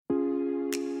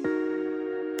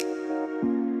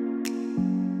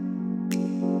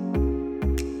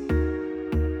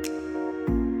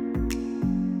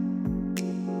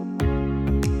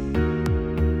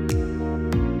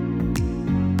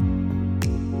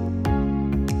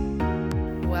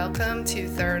Welcome to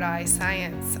Third Eye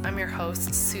Science. I'm your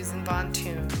host, Susan Von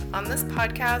Toon. On this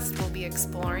podcast, we'll be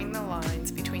exploring the lines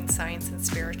between science and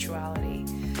spirituality.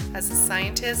 As a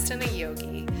scientist and a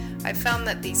yogi, I've found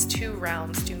that these two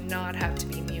realms do not have to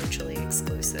be mutually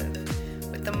exclusive.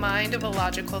 With the mind of a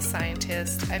logical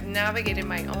scientist, I've navigated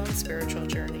my own spiritual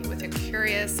journey with a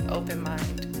curious, open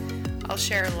mind. I'll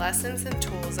share lessons and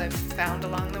tools I've found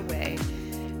along the way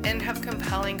and have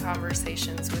compelling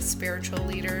conversations with spiritual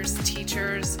leaders,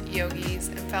 teachers, yogis,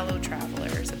 and fellow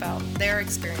travelers about their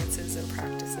experiences and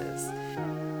practices.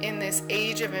 In this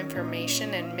age of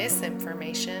information and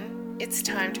misinformation, it's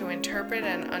time to interpret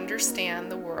and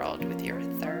understand the world with your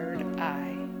third eye.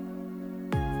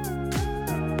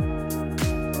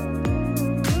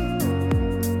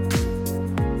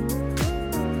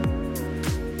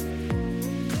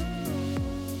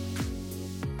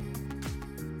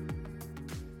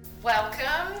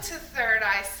 Welcome to Third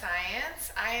Eye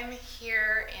Science. I am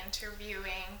here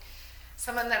interviewing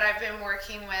someone that I've been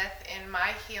working with in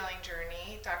my healing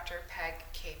journey, Dr. Peg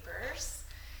Capers.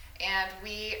 And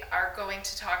we are going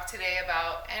to talk today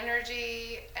about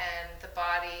energy and the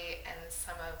body and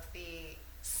some of the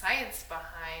science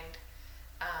behind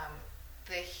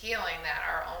the healing that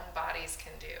our own bodies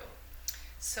can do.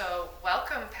 So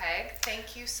welcome, Peg.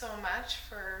 Thank you so much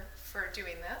for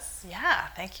doing this. Yeah,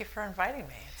 thank you for inviting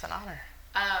me. It's an honor.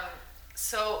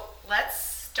 So let's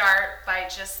start by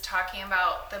just talking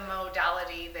about the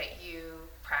modality that you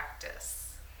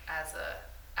practice as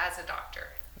a doctor.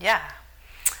 Yeah.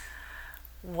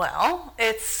 Well,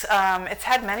 it's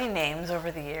had many names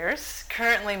over the years.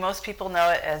 Currently, most people know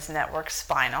it as network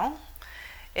spinal.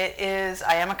 I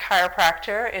am a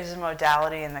chiropractor. It is a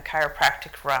modality in the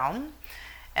chiropractic realm,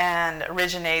 and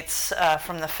originates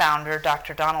from the founder,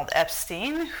 Dr. Donald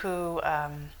Epstein, who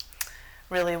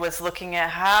really was looking at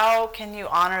how can you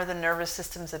honor the nervous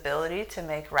system's ability to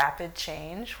make rapid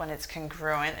change when it's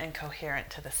congruent and coherent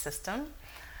to the system.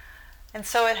 And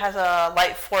so it has a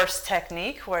light force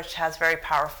technique which has very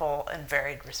powerful and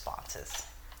varied responses.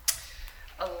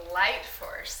 A light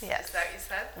force? Yes. Is that what you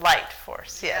said? Light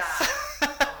force, yes. Yeah.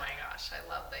 Oh my gosh, I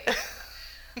love that you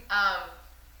said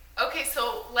that. Okay,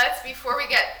 so before we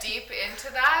get deep into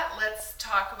that, let's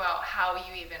talk about how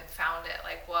you even found it.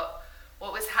 Like what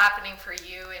was happening for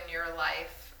you in your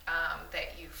life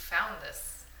that you found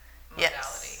this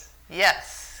modality?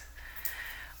 Yes.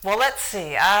 Well, let's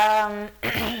see. I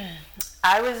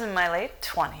was in my late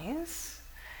 20s,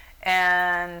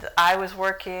 and I was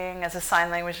working as a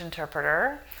sign language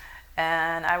interpreter,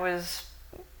 and I was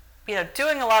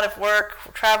doing a lot of work,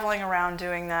 traveling around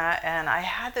doing that, and I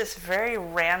had this very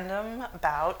random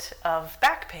bout of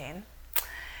back pain.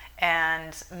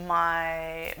 And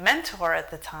my mentor at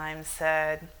the time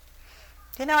said,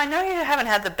 I know you haven't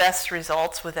had the best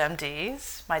results with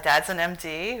MDs. My dad's an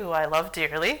MD, who I love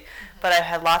dearly, but I've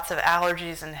had lots of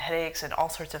allergies and headaches and all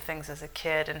sorts of things as a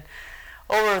kid. And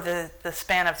over the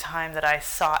span of time that I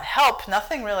sought help,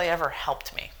 nothing really ever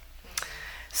helped me.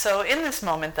 So in this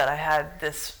moment that I had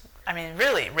this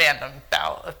really random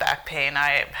bout of back pain,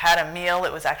 I had a meal.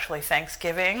 It was actually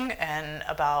Thanksgiving, and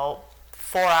about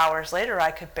 4 hours later,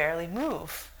 I could barely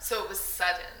move. So it was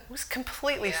sudden. It was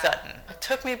completely sudden. It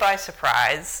took me by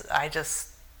surprise. I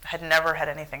just had never had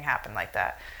anything happen like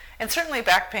that. And certainly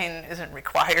back pain isn't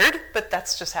required, but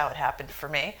that's just how it happened for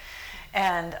me.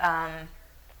 And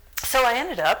so I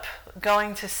ended up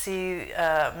going to see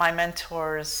my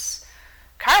mentor's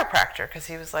chiropractor, because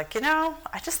he was like,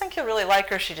 I just think you'll really like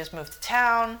her. She just moved to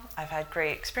town. I've had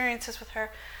great experiences with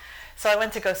her. So I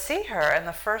went to go see her, and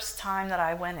the first time that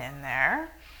I went in there,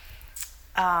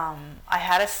 I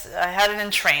had an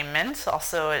entrainment,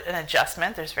 also an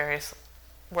adjustment. There's various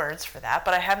words for that,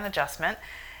 but I had an adjustment.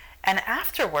 And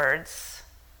afterwards,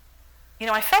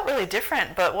 I felt really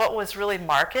different, but what was really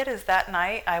marked is that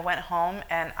night I went home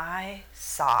and I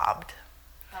sobbed.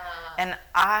 And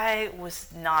I was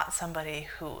not somebody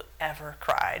who ever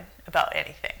cried about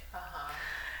anything.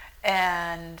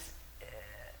 And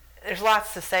there's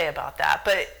lots to say about that.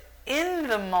 But in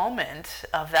the moment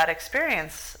of that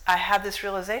experience, I had this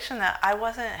realization that I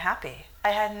wasn't happy.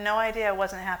 I had no idea I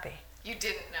wasn't happy. You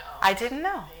didn't know. I didn't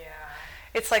know. Yeah.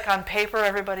 It's like on paper,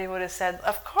 everybody would have said,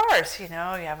 of course, you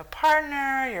have a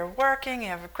partner, you're working, you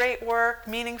have a great work,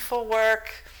 meaningful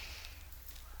work.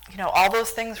 All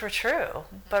those things were true.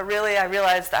 But really, I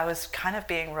realized I was kind of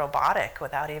being robotic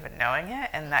without even knowing it.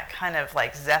 And that kind of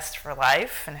like zest for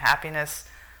life and happiness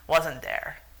wasn't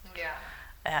there. Yeah.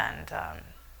 And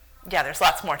there's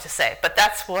lots more to say. But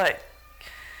that's not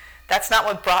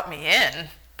what brought me in.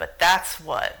 But that's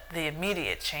what the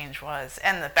immediate change was.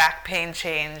 And the back pain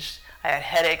changed. I had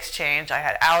headaches change. I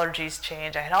had allergies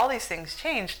change. I had all these things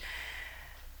changed.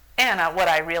 And what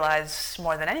I realized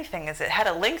more than anything is it had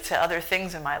a link to other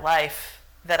things in my life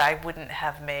that I wouldn't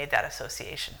have made that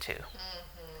association to.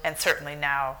 And certainly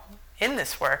now in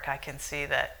this work, I can see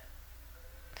that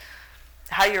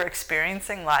how you're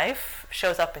experiencing life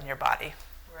shows up in your body.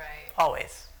 Right.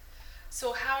 Always.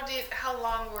 So how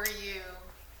long were you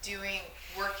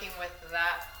working with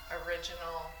that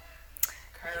original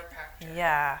chiropractor?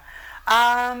 Yeah.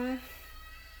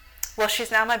 Well,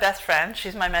 she's now my best friend.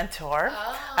 She's my mentor.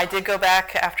 Oh. I did go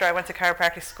back after I went to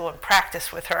chiropractic school and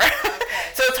practice with her. Okay.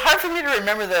 So it's hard for me to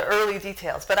remember the early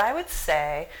details, but I would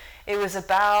say it was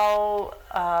about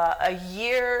a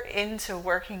year into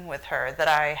working with her that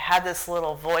I had this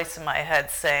little voice in my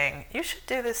head saying, you should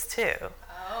do this too.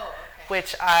 Oh, okay.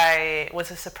 Which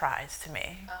was a surprise to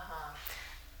me.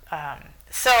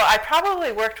 So I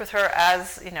probably worked with her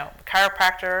as,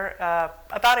 chiropractor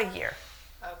about a year.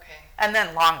 Okay. And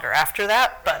then longer after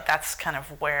that, but that's kind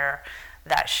of where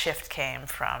that shift came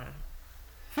from.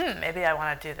 Maybe I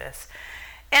want to do this.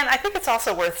 And I think it's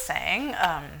also worth saying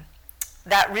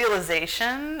that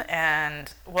realization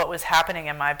and what was happening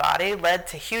in my body led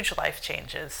to huge life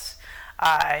changes.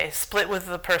 I split with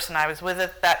the person I was with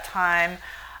at that time.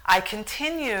 I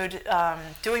continued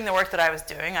doing the work that I was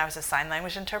doing. I was a sign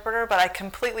language interpreter, but I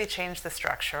completely changed the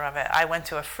structure of it. I went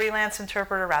to a freelance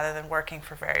interpreter rather than working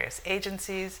for various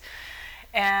agencies.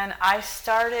 And I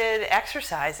started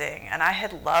exercising, and I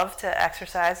had loved to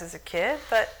exercise as a kid,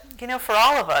 but for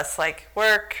all of us, like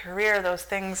work, career, those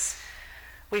things,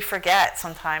 we forget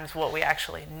sometimes what we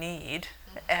actually need.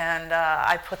 And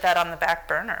I put that on the back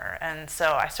burner. And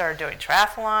so I started doing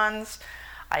triathlons.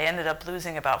 I ended up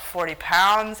losing about 40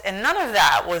 pounds, and none of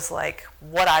that was like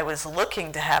what I was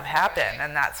looking to have happen,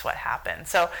 and that's what happened.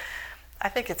 So I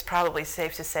think it's probably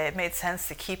safe to say it made sense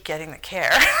to keep getting the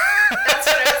care. That's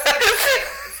what I was going to say.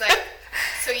 It's like,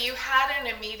 so you had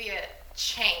an immediate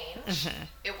change.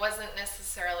 It wasn't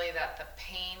necessarily that the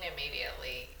pain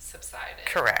immediately subsided.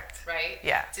 Correct. Right?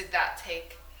 Yeah. Did that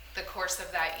take the course of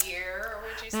that year, or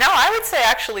would you say? No, I would say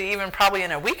actually even probably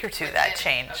in a week or two that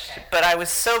changed. Okay. But I was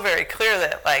so very clear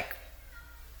that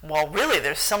really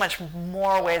there's so much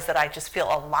more ways that I just feel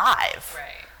alive.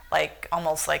 Right. Like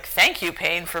almost like, thank you,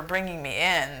 pain, for bringing me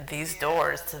in these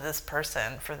doors to this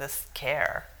person for this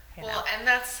care. Well, and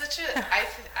that's such a,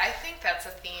 I think that's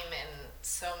a theme in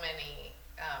so many,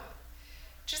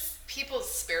 just people's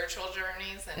spiritual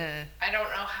journeys. And I don't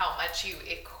know how much you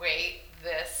equate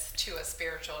this to a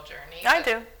spiritual journey. I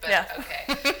do. But, yeah. Okay.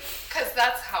 Because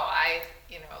that's how I,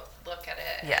 look at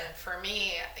it. Yeah. And for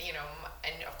me,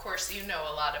 and of course you know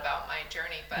a lot about my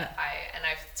journey, but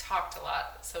I've talked a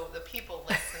lot, so the people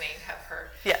listening have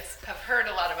heard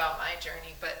a lot about my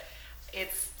journey, but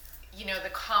it's, the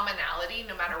commonality,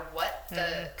 no matter what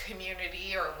the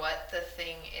community or what the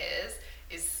thing is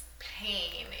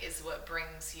pain is what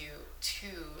brings you to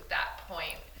that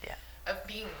point of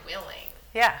being willing.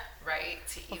 Yeah. Right?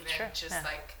 To even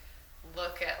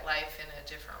look at life in a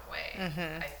different way,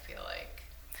 I feel like.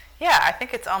 Yeah, I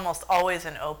think it's almost always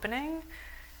an opening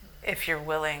if you're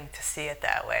willing to see it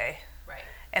that way. Right.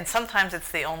 And sometimes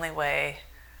it's the only way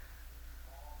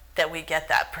that we get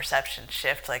that perception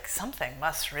shift. Like something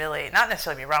must really, not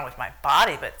necessarily be wrong with my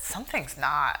body, but something's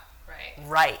not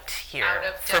right here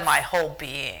for my whole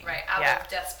being. Right, out of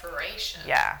desperation.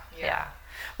 Yeah.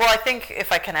 Well, I think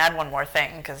if I can add one more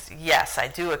thing, because yes, I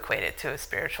do equate it to a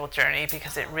spiritual journey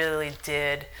because it really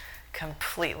did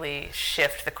completely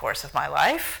shift the course of my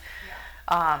life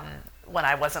when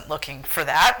I wasn't looking for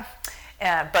that.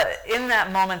 But in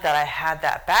that moment that I had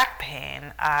that back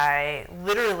pain, I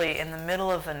literally in the middle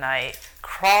of the night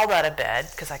crawled out of bed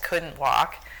because I couldn't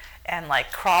walk and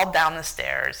crawled down the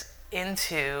stairs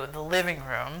into the living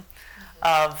room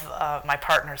of my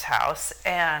partner's house,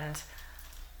 and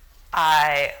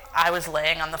I was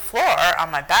laying on the floor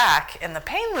on my back, and the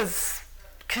pain was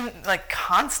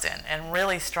constant and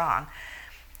really strong.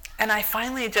 And I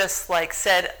finally just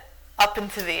said up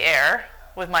into the air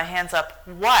with my hands up,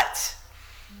 what?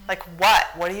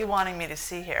 What are you wanting me to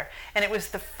see here? And it was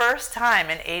the first time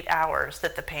in 8 hours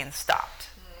that the pain stopped.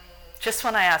 Just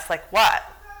when I asked, what?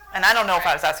 And I don't know if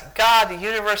I was asking God, the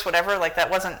universe, whatever, that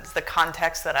wasn't the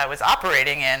context that I was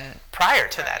operating in prior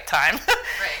to that time.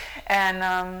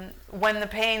 And when the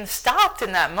pain stopped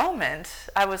in that moment,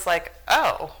 I was like,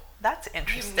 oh, that's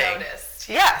interesting. You noticed.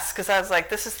 Yes, because I was like,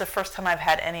 this is the first time I've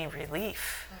had any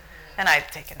relief. And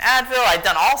I'd taken Advil, I'd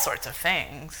done all sorts of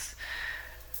things.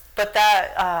 But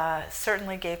that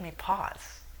certainly gave me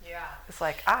pause. Yeah. It's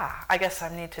I guess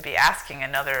I need to be asking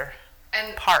another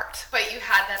part. But you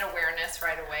had that awareness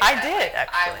right away. I did,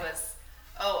 actually. I was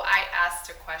oh, I asked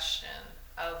a question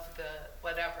of the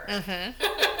whatever.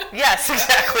 Mm-hmm. Yes,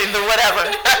 exactly, the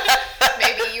whatever.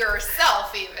 Maybe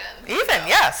yourself even. Even,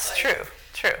 yes, like,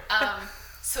 true.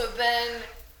 So then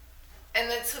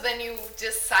you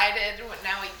decided,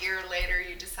 now a year later,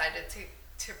 you decided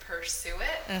to pursue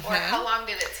it? Mm-hmm. Or how long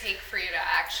did it take for you to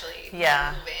actually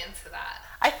move into that?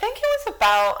 I think it was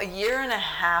about a year and a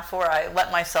half where I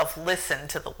let myself listen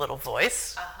to the little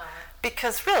voice.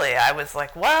 Because really, I was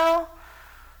like, well,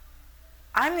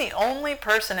 I'm the only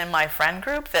person in my friend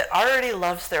group that already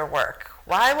loves their work.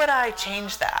 Why would I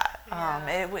change that?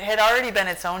 It had already been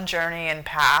its own journey and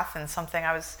path, and something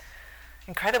I was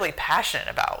incredibly passionate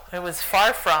about. It was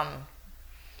far from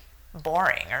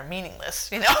boring or meaningless,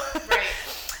 you know?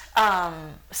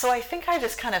 Right. So I think I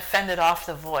just kind of fended off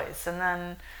the voice. And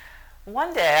then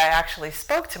one day I actually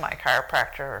spoke to my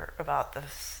chiropractor about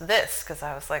this because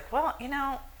I was like, well, you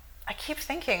know, I keep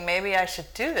thinking maybe I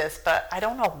should do this, but I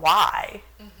don't know why,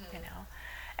 you know.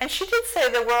 And she did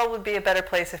say the world would be a better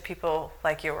place if people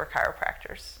like you were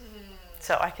chiropractors.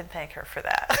 So I can thank her for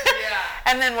that. Yeah.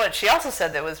 And then what she also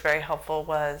said that was very helpful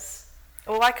was,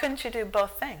 well, why couldn't you do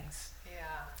both things? Yeah.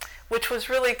 Which was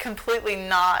really completely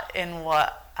not in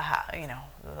what, you know,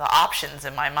 the options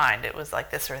in my mind. It was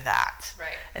like this or that.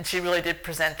 Right. And she really did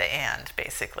present the and,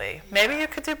 basically. Yeah. Maybe you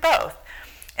could do both.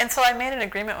 And so I made an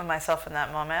agreement with myself in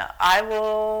that moment. I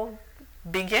will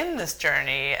begin this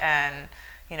journey and,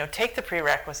 you know, take the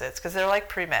prerequisites, because they're like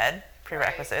pre-med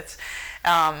prerequisites.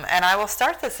 Right. And I will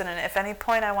start this, and if at any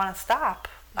point I want to stop,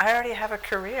 I already have a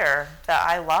career that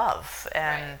I love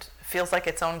and feels like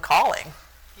its own calling.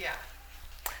 Yeah.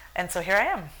 And so here I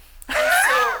am. And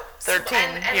so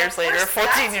 13 years later,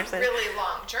 14 years later. It's a really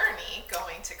long journey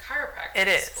going to chiropractic It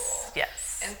is, school.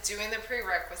 yes. And doing the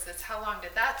prerequisites, how long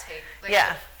did that take? Like,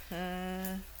 yeah.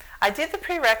 I did the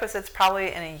prerequisites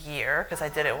probably in a year, because I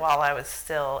did it while I was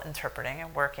still interpreting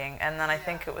and working. And then I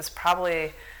think it was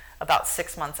probably about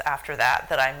 6 months after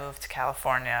that I moved to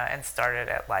California and started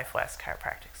at Life West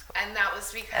Chiropractic School. And that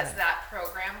was because that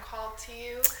program called to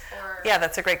you? Or? Yeah,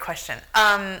 that's a great question.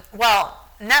 Well,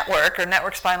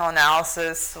 network spinal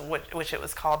analysis, which it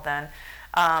was called then,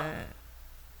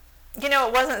 you know,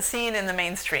 it wasn't seen in the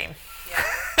mainstream. Yeah.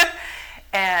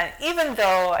 And even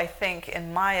though I think,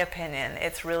 in my opinion,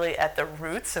 it's really at the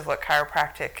roots of what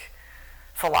chiropractic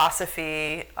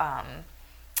philosophy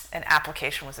and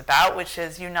application was about, which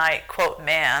is unite, quote,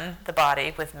 man, the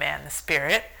body, with man, the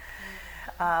spirit.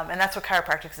 And that's what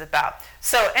chiropractic is about.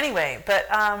 So anyway, but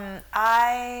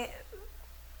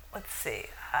let's see,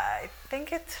 I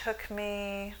think it took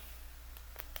me,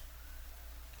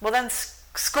 well, then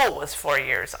school was 4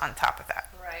 years on top of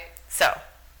that. Right. So,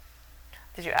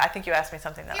 I think you asked me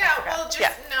something that I forgot.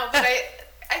 Well, no, but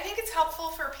I think it's helpful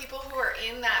for people who are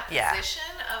in that position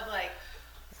of like,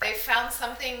 they found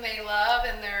something they love,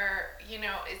 and they're, you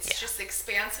know, it's just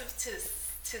expansive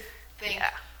to think,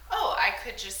 oh, I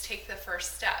could just take the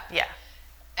first step. Yeah.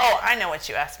 And I know what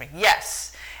you asked me.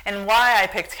 Yes. And why I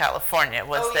picked California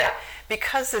was that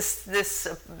because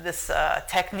this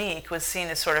technique was seen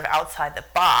as sort of outside the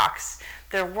box,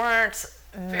 there weren't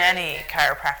many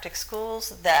chiropractic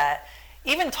schools that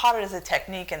even taught it as a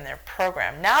technique in their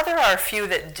program. Now there are a few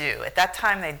that do. At that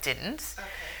time they didn't. Okay.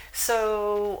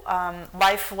 So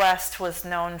Life West was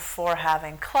known for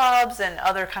having clubs and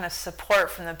other kind of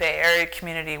support from the Bay Area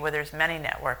community, where there's many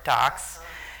network docs,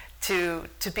 to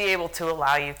be able to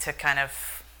allow you to kind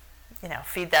of, you know,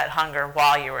 feed that hunger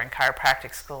while you were in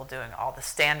chiropractic school doing all the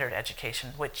standard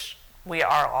education, which we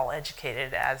are all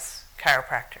educated as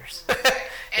chiropractors. Right.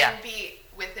 And be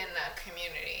within the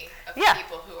community of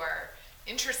people who are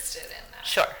interested in that.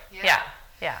 Sure.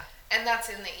 Yeah. And that's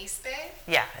in the East Bay?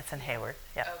 Yeah, it's in Hayward.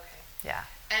 Yeah. Okay. Yeah.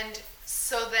 And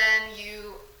so then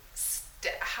you,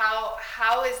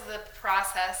 how is the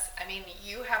process? I mean,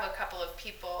 you have a couple of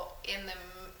people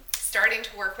starting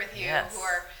to work with you who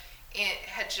are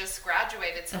had just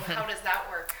graduated. So how does that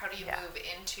work? How do you move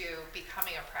into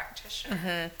becoming a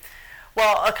practitioner?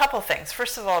 Well, a couple things.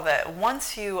 First of all, that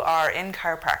once you are in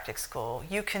chiropractic school,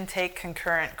 you can take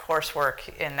concurrent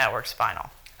coursework in network spinal.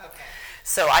 Okay.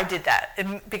 So I did that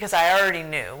because I already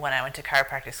knew when I went to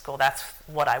chiropractic school that's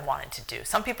what I wanted to do.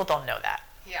 Some people don't know that.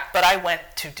 Yeah. But I went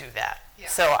to do that. Yeah.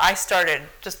 So I started,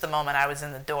 just the moment I was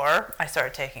in the door, I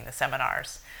started taking the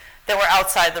seminars that were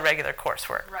outside the regular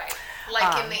coursework. Right.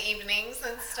 Like in the evenings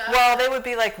and stuff? Well, they would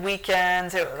be like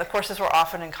weekends. The courses were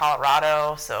often in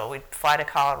Colorado, so we'd fly to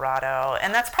Colorado.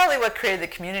 And that's probably what created the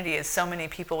community, is so many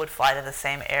people would fly to the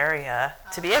same area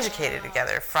to be educated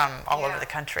together from all over the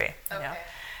country. You know?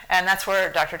 And that's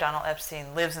where Dr. Donald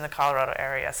Epstein lives, in the Colorado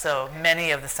area. So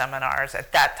many of the seminars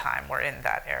at that time were in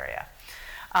that area.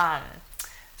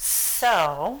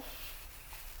 So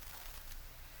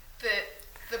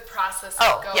the process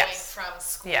of going from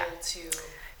school to...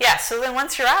 Yeah, so then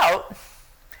once you're out,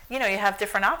 you have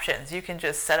different options. You can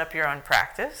just set up your own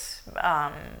practice.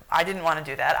 I didn't want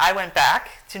to do that. I went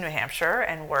back to New Hampshire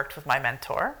and worked with my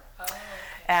mentor. Oh, okay.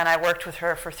 And I worked with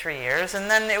her for 3 years. And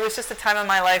then it was just a time in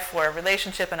my life where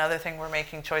relationship and other things were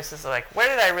making choices like, where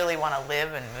did I really want to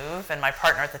live and move? And my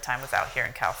partner at the time was out here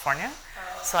in California.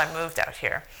 Oh. So I moved out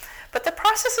here. But the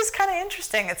process is kind of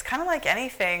interesting. It's kind of like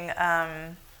anything.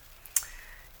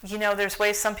 There's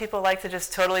ways some people like to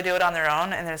just totally do it on their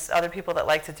own, and there's other people that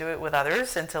like to do it with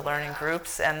others and to learn in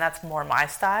groups, and that's more my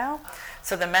style.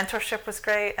 So the mentorship was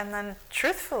great, and then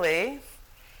truthfully,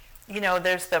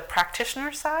 there's the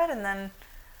practitioner side, and then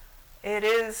it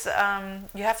is,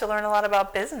 you have to learn a lot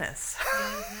about business.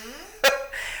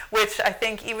 Which I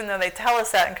think even though they tell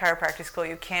us that in chiropractic school,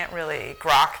 you can't really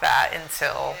grok that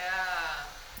until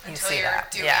you see you're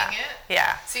that. Doing it.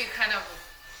 Yeah. So you kind of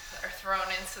are thrown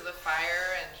into the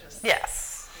fire and just...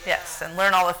 Yes, and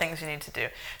learn all the things you need to do.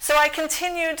 So I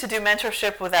continued to do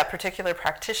mentorship with that particular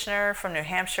practitioner from New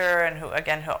Hampshire, and who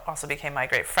also became my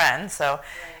great friend. So,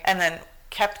 and then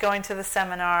kept going to the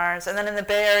seminars. And then in the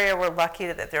Bay Area, we're lucky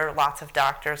that there are lots of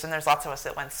doctors, and there's lots of us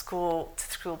that went to school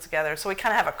together. So we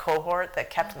kind of have a cohort that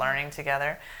kept learning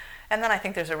together. And then I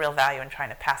think there's a real value in trying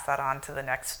to pass that on to the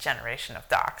next generation of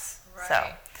docs. Right.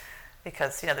 So,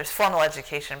 because there's formal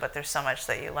education, but there's so much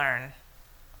that you learn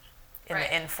in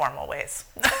the informal ways.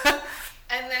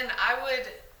 And then I would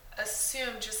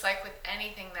assume, just like with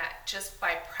anything, that just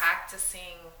by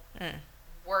practicing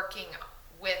working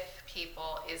with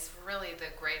people is really the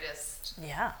greatest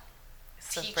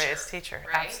It's the greatest teacher.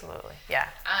 Right? Absolutely. Yeah.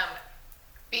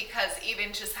 Because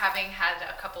even just having had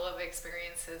a couple of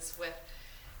experiences with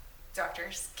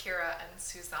Drs. Kira and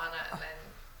Susanna and then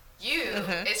you,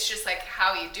 it's just like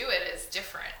how you do it is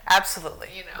different. Absolutely.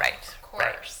 Right. Of course.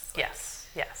 Right. Yes.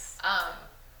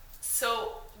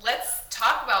 So let's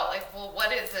talk about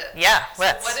what is it? Yeah. So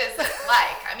what is it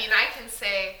like? I mean, I can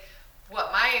say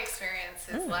what my experience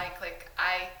is like.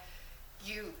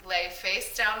 You lay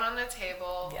face down on the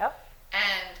table. Yep.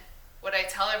 And what I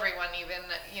tell everyone, even,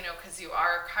 because you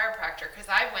are a chiropractor, because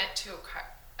I went to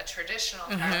a traditional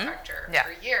chiropractor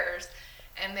for years,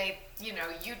 and they, you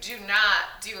do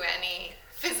not do any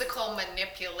physical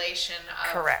manipulation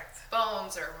of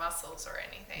bones or muscles or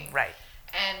anything. Right.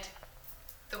 And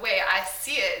the way I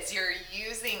see it is you're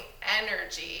using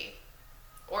energy,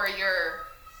 or you're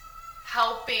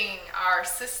helping our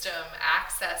system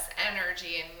access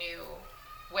energy in new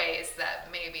ways that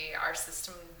maybe our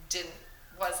system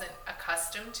wasn't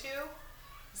accustomed to.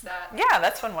 Is that? Yeah,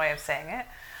 that's one way of saying it.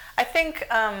 I think,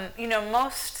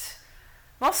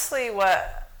 mostly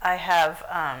what I have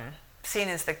seen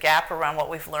is the gap around what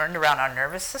we've learned around our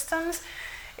nervous systems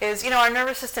is, our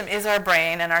nervous system is our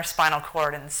brain and our spinal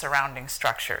cord and surrounding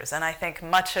structures. And I think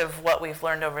much of what we've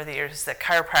learned over the years is that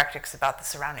chiropractic's about the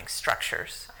surrounding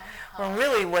structures. Well,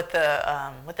 really what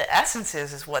the essence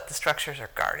is what the structures are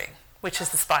guarding, which is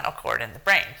the spinal cord and the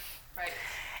brain. Right.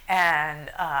 And,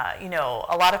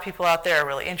 a lot of people out there are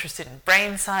really interested in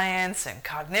brain science and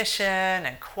cognition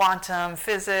and quantum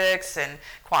physics and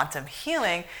quantum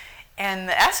healing. And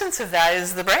the essence of that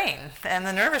is the brain and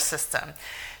the nervous system.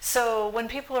 So when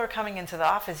people are coming into the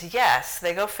office, yes,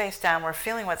 they go face down. We're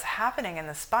feeling what's happening in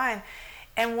the spine.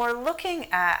 And we're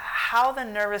looking at how the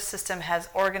nervous system has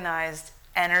organized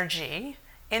energy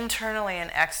internally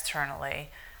and externally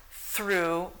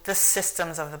through the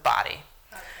systems of the body.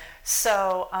 Okay.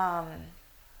 So,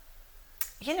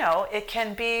 it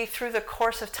can be through the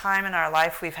course of time in our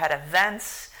life, we've had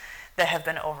events that have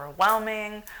been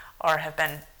overwhelming or have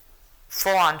been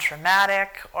full-on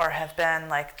traumatic or have been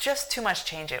just too much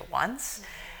change at once. Mm-hmm.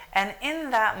 And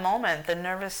in that moment, the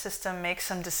nervous system makes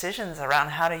some decisions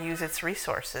around how to use its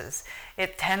resources.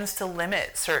 It tends to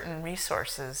limit certain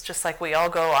resources, just like we all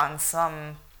go on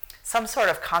some sort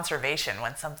of conservation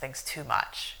when something's too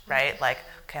much, right? Mm-hmm.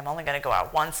 Okay, I'm only going to go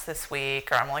out once this week,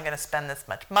 or I'm only going to spend this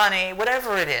much money,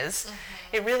 whatever it is.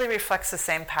 Mm-hmm. It really reflects the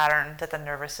same pattern that the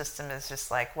nervous system is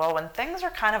just when things are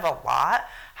kind of a lot,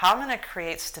 how I'm going to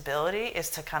create stability is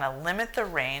to kind of limit the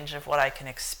range of what I can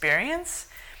experience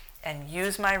and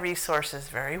use my resources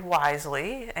very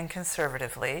wisely and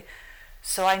conservatively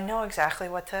so I know exactly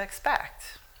what to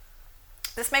expect.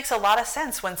 This makes a lot of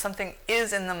sense when something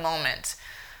is in the moment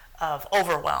of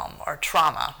overwhelm or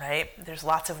trauma, right? There's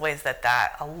lots of ways that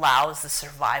allows the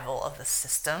survival of the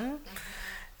system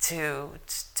to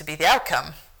be the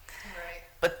outcome. Right.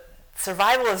 But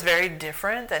survival is very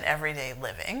different than everyday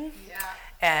living. Yeah.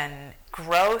 And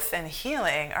growth and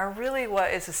healing are really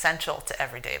what is essential to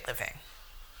everyday living.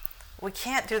 we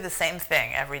can't do the same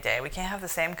thing every day. We can't have the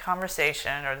same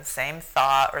conversation or the same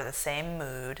thought or the same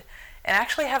mood and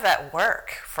actually have that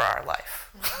work for our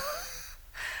life.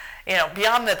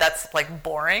 Beyond that, that's like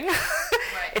boring. Right.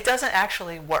 It doesn't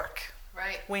actually work.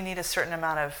 Right. We need a certain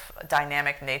amount of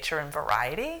dynamic nature and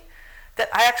variety that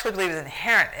I actually believe is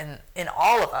inherent in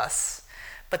all of us.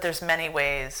 But there's many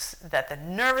ways that the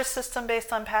nervous system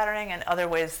based on patterning and other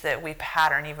ways that we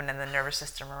pattern even in the nervous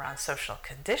system around social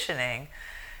conditioning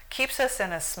keeps us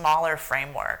in a smaller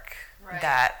framework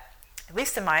that, at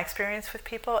least in my experience with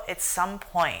people, at some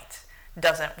point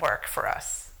doesn't work for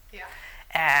us. Yeah.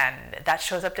 And that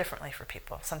shows up differently for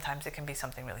people. Sometimes it can be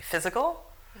something really physical.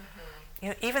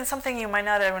 Even something you might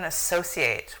not even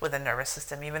associate with the nervous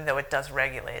system, even though it does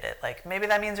regulate it. Like maybe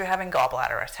that means you're having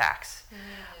gallbladder attacks,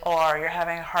 or you're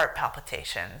having heart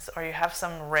palpitations, or you have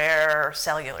some rare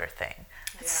cellular thing.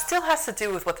 It still has to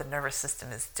do with what the nervous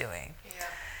system is doing.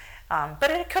 Yeah. But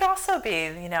it could also be,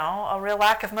 a real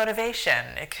lack of motivation.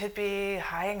 It could be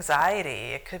high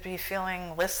anxiety. It could be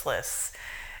feeling listless.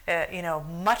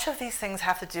 Much of these things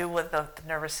have to do with the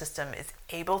nervous system is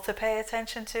able to pay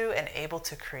attention to and able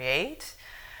to create.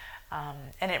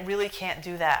 And it really can't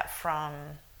do that from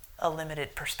a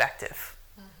limited perspective.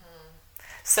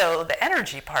 So the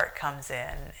energy part comes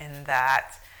in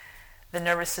that the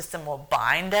nervous system will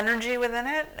bind energy within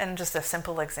it. And just a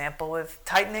simple example with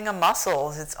tightening a muscle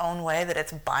is its own way that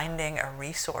it's binding a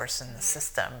resource in the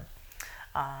system.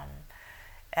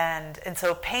 And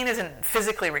so pain isn't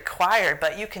physically required,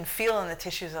 but you can feel in the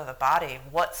tissues of the body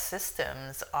what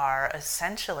systems are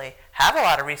essentially have a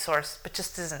lot of resource, but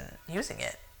just isn't using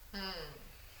it.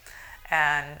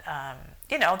 And,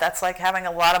 that's like having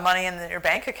a lot of money in your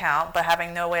bank account, but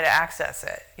having no way to access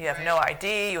it. You have no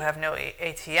ID, you have no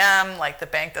ATM, like the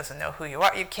bank doesn't know who you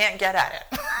are. You can't get at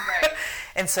it. Right.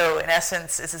 And so in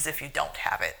essence, it's as if you don't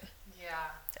have it. Yeah.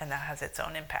 And that has its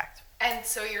own impact. And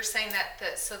so you're saying that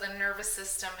the nervous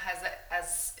system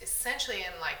has essentially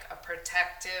in like a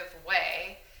protective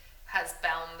way has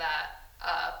bound that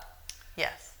up.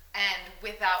 Yes. And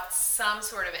without some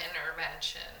sort of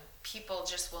intervention, people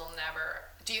just will never.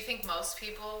 Do you think most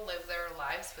people live their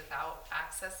lives without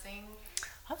accessing?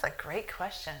 That's a great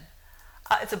question.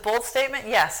 It's a bold statement.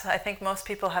 Yes, I think most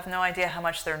people have no idea how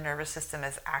much their nervous system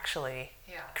is actually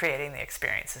creating the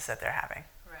experiences that they're having.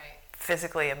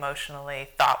 Physically, emotionally,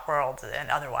 thought world,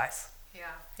 and otherwise.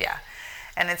 Yeah.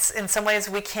 And it's in some ways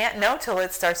we can't know till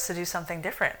it starts to do something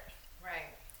different.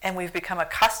 Right. And we've become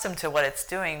accustomed to what it's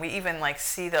doing. We even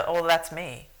see that's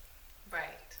me.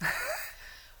 Right.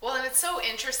 Well, and it's so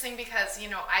interesting because,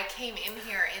 I came in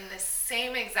here in the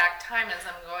same exact time as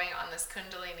I'm going on this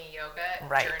Kundalini yoga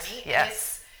journey.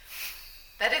 Yes.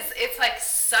 It's like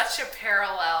such a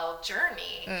parallel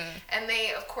journey. And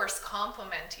they, of course,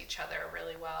 complement each other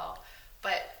really well.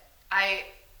 But I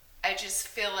just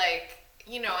feel like,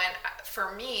 and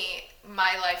for me,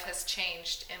 my life has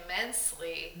changed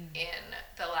immensely in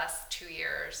the last 2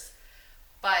 years.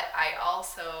 But I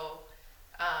also,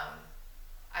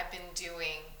 I've been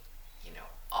doing,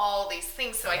 all these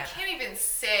things. So I can't even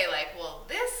say like, well,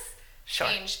 this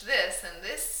changed this and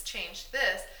this changed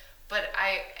this. But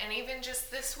and even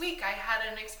just this week, I had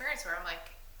an experience where I'm like,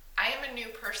 I am a new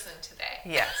person today.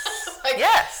 Yes.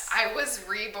 Yes. I was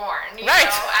reborn, you know,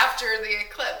 after the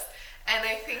eclipse. And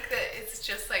I think that it's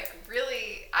just like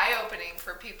really eye-opening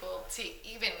for people to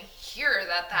even hear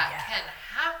that can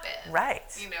happen. Right.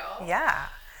 You know? Yeah.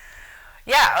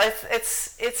 Yeah.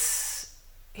 It's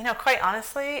quite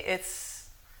honestly, it's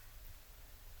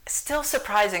still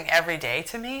surprising every day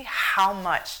to me how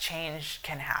much change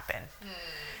can happen.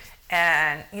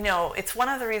 And, it's one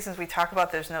of the reasons we talk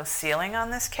about there's no ceiling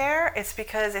on this care. It's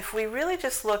because if we really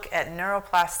just look at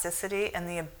neuroplasticity and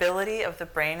the ability of the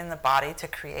brain and the body to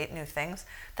create new things,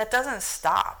 that doesn't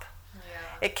stop.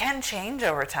 Yeah. It can change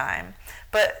over time.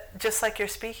 But just like you're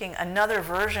speaking, another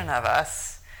version of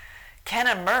us can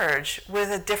emerge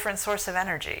with a different source of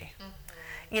energy.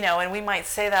 And we might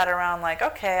say that around like,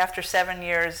 okay, after 7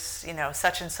 years,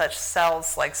 such and such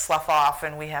cells like slough off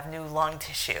and we have new lung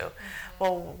tissue.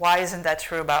 Well, why isn't that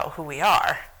true about who we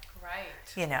are? Right.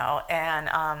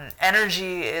 And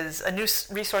energy is, a new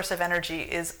resource of energy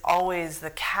is always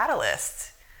the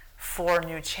catalyst for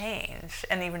new change.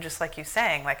 And even just like you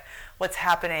saying, like what's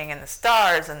happening in the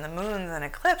stars and the moons and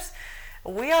eclipse,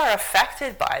 we are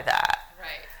affected by that.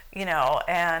 Right.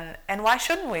 And why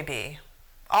shouldn't we be?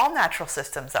 All natural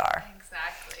systems are.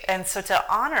 Exactly. And so to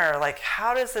honor, like,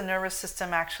 how does the nervous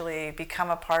system actually become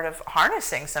a part of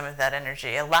harnessing some of that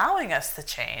energy, allowing us to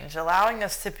change, allowing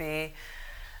us to be,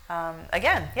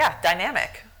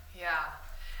 dynamic. Yeah.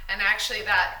 And actually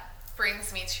that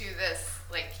brings me to this,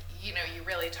 like, you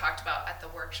really talked about at the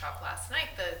workshop last night,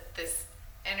 this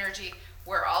energy.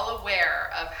 We're all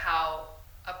aware of how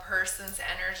a person's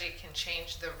energy can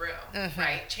change the room,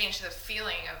 right? Change the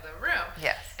feeling of the room.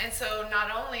 Yes. And so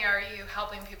not only are you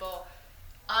helping people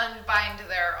unbind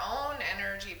their own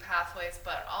energy pathways,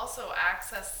 but also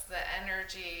access the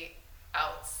energy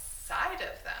outside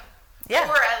of them. Yeah.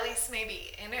 Or at least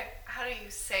maybe, how do you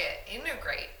say it?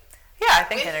 Integrate. Yeah, I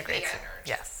think integrates it.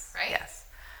 Yes. Right?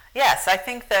 Yes, I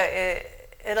think that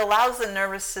it allows the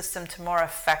nervous system to more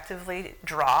effectively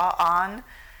draw on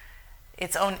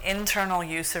its own internal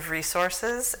use of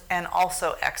resources and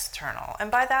also external. And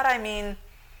by that I mean,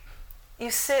 you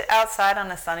sit outside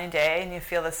on a sunny day and you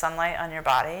feel the sunlight on your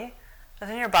body.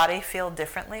 Doesn't your body feel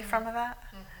differently from that?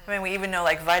 I mean, we even know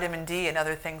like vitamin D and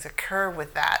other things occur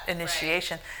with that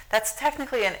initiation. Right. That's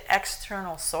technically an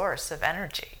external source of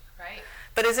energy. Right.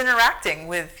 But is interacting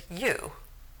with you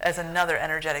as another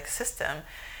energetic system.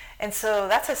 And so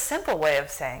that's a simple way of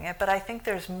saying it, but I think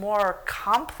there's more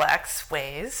complex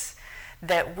ways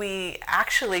that we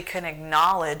actually can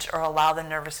acknowledge or allow the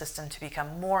nervous system to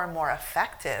become more and more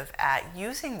effective at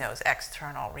using those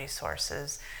external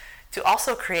resources to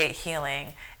also create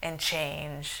healing and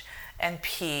change and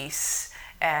peace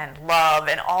and love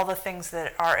and all the things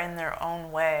that are in their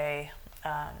own way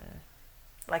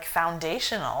like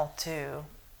foundational to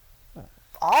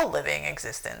all living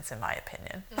existence, in my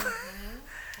opinion.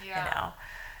 Yeah.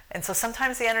 And so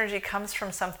sometimes the energy comes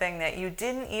from something that you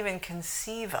didn't even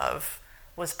conceive of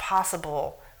was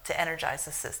possible to energize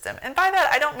the system. And by that,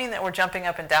 I don't mean that we're jumping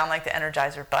up and down like the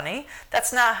Energizer Bunny.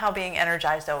 That's not how being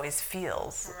energized always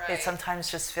feels. Right. It sometimes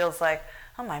just feels like,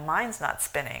 oh, my mind's not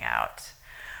spinning out.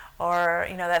 Or,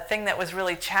 that thing that was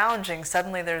really challenging,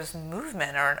 suddenly there's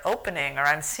movement or an opening, or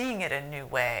I'm seeing it a new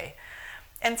way.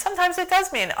 And sometimes it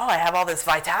does mean, oh, I have all this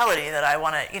vitality that I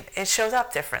want to, it shows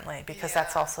up differently because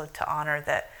that's also to honor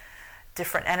that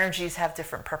different energies have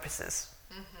different purposes.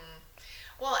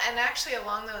 Well, and actually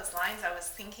along those lines, I was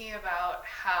thinking about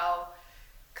how,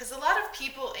 because a lot of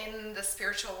people in the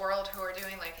spiritual world who are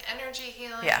doing like energy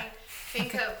healing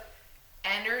think of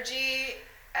energy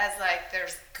as like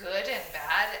there's good and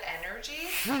bad energy.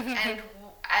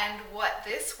 and what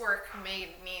this work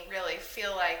made me really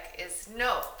feel like is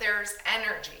no, there's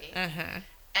energy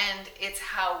and it's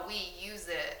how we use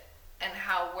it and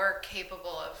how we're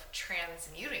capable of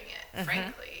transmuting it,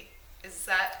 frankly. Is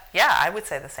that... Yeah, I would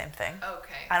say the same thing.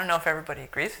 Okay. I don't know if everybody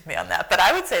agrees with me on that, but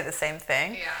I would say the same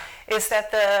thing. Yeah. Is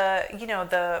that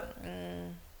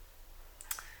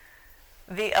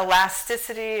the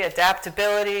elasticity,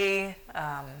 adaptability,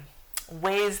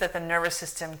 ways that the nervous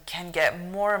system can get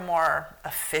more and more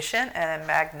efficient and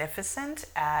magnificent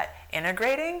at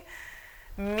integrating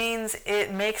means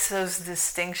it makes those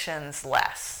distinctions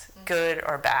less, good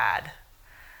or bad.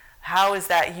 How is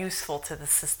that useful to the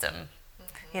system?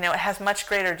 It has much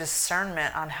greater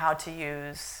discernment on how to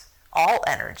use all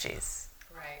energies.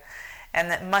 Right. And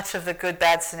that much of the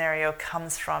good-bad scenario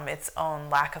comes from its own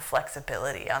lack of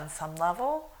flexibility on some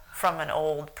level from an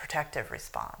old protective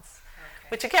response. Okay.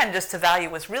 Which again, just to value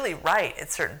was really right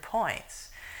at certain points.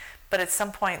 But at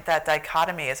some point that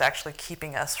dichotomy is actually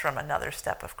keeping us from another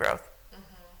step of growth.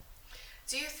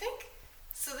 Do you think,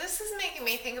 so this is making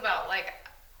me think about like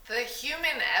the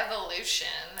human evolution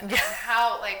and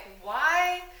how, like,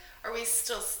 why are we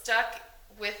still stuck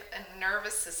with a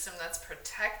nervous system that's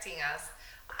protecting us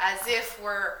as if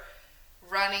we're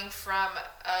running from,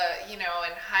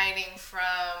 and hiding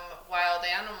from wild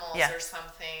animals or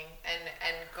something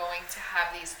and going to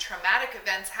have these traumatic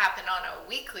events happen on a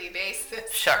weekly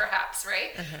basis, perhaps,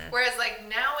 right? Whereas, like,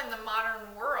 now in the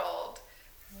modern world,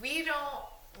 we don't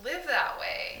live that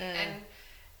way.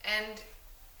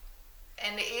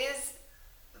 And is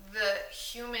the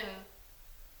human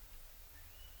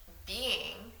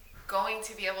being going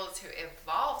to be able to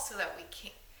evolve so that we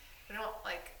don't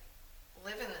like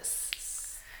live in this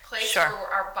place where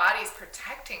our body's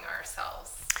protecting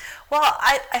ourselves? Well,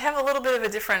 I have a little bit of a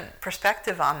different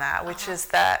perspective on that, which is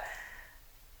that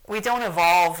we don't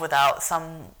evolve without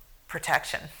some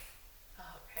protection.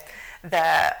 Okay.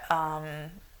 That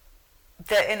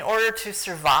in order to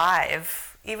survive,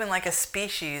 even like a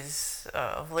species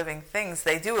of living things,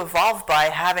 they do evolve by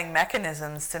having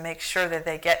mechanisms to make sure that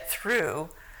they get through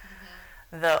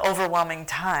the overwhelming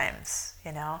times,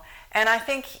 And I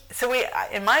think, so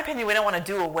in my opinion, we don't want to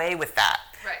do away with that.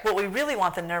 Right. What we really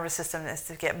want the nervous system is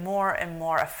to get more and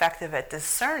more effective at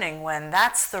discerning when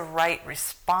that's the right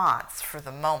response for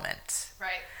the moment.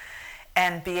 Right.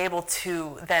 And be able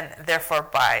to then, therefore,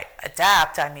 by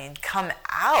adapt, I mean come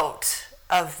out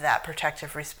of that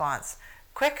protective response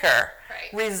quicker,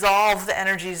 resolve the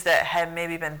energies that had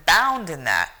maybe been bound in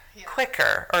that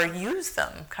quicker, or use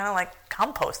them, kind of like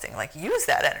composting, like use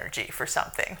that energy for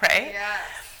something, right?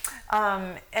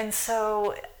 Yeah. And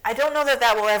so I don't know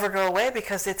that will ever go away,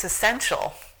 because it's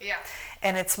essential. Yeah.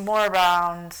 And it's more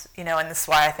around, and this is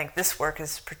why I think this work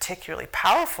is particularly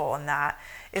powerful, in that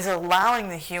is allowing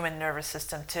the human nervous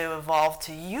system to evolve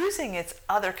to using its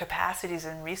other capacities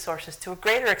and resources to a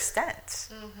greater extent.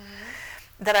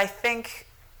 That I think,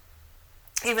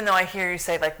 even though I hear you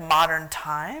say like modern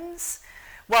times,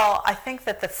 well, I think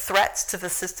that the threats to the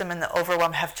system and the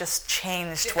overwhelm have just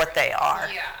changed what they are.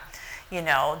 Yeah.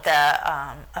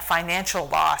 A financial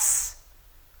loss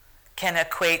can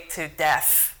equate to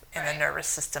death in the nervous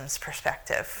system's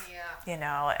perspective.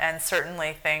 Yeah. And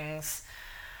certainly things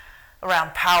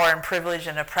around power and privilege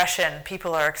and oppression,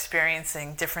 people are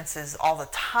experiencing differences all the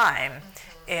time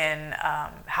in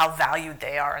how valued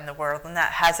they are in the world, and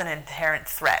that has an inherent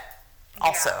threat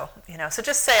also. So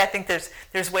just say, I think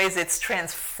there's ways it's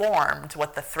transformed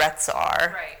what the threats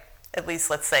are. Right. At least,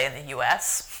 let's say, in the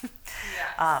U.S.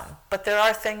 Yes. But there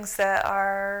are things that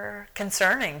are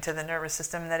concerning to the nervous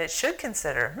system that it should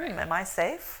consider. Am I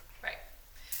safe? Right.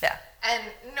 Yeah. And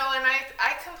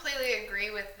I completely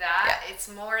agree with that. Yeah. It's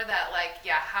more that, like,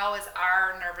 how is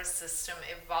our nervous system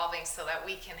evolving so that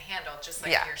we can handle, just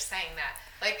like you're saying, that,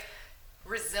 like,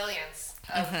 resilience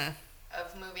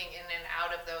of moving in and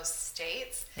out of those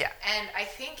states. Yeah. And I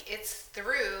think it's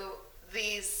through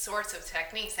these sorts of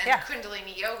techniques, and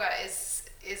Kundalini Yoga is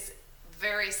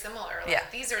very similar.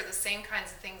 Like, these are the same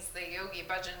kinds of things the Yogi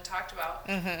Bhajan talked about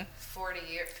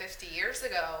 50 years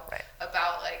ago,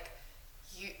 about, like,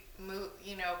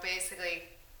 basically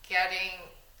getting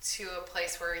to a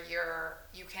place where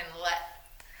you can let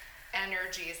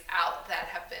energies out that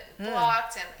have been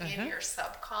blocked and in your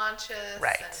subconscious,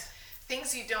 and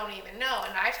things you don't even know.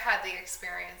 And I've had the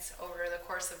experience over the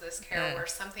course of this care where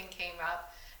something came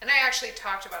up, and I actually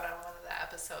talked about it on one of the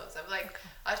episodes, of like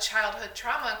a childhood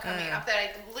trauma coming up that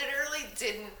I literally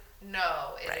didn't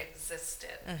know it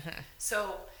existed.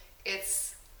 So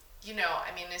it's,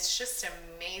 it's just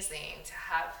amazing to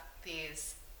have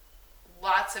these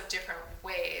lots of different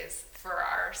ways for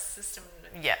our system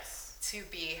to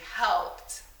be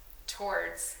helped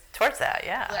towards that.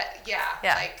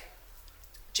 Like,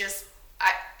 just,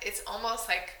 it's almost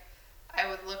like I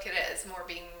would look at it as more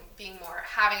being more,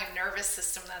 having a nervous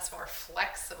system that's more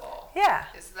flexible.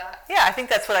 Is that? I think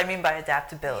that's what I mean by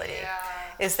adaptability.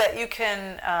 Is that you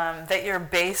can, that your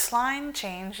baseline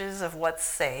changes of what's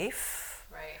safe,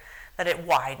 that it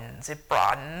widens, it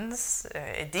broadens,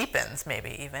 it deepens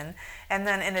maybe even. And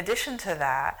then in addition to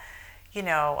that,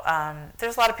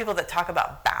 there's a lot of people that talk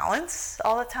about balance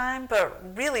all the time, but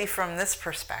really from this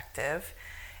perspective,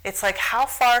 it's like, how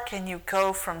far can you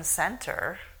go from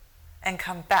center and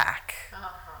come back?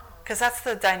 Because that's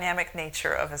the dynamic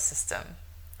nature of a system.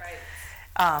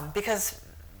 Because,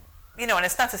 and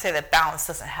it's not to say that balance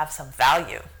doesn't have some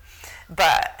value,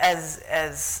 but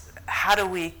as how do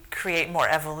we create more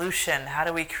evolution? How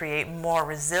do we create more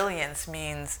resilience?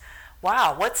 Means,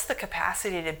 wow, what's the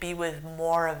capacity to be with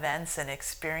more events and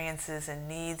experiences and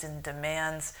needs and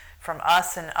demands from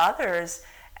us and others,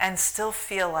 and still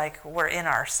feel like we're in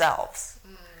ourselves?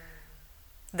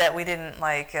 That we didn't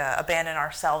abandon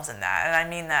ourselves in that. And I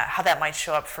mean that, how that might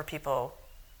show up for people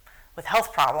with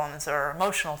health problems or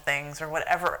emotional things, or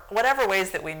whatever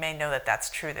ways that we may know that that's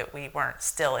true, that we weren't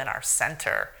still in our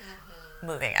center,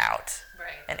 moving out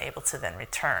and able to then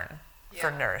return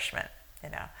for nourishment,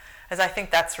 as I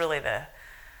think that's really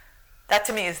that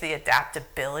to me is the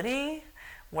adaptability,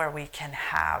 where we can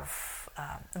have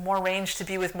more range to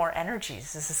be with more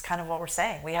energies. This is kind of what we're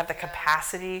saying. We have the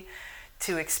capacity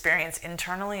to experience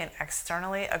internally and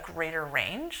externally a greater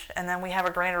range, and then we have a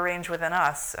greater range within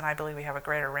us, and I believe we have a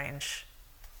greater range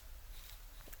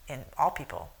in all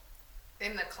people.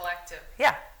 In the collective.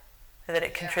 That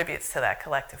it contributes to that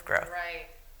collective growth.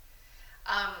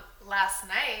 Last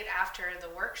night after the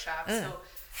workshop, so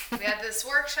we had this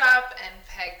workshop, and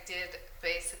Peg did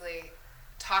basically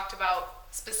talked about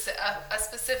a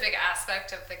specific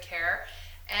aspect of the care,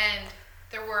 and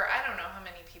there were, I don't know how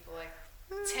many people, like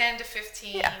 10 to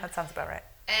 15. Yeah, that sounds about right.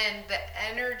 And the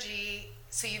energy,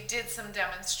 so you did some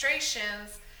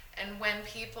demonstrations, and when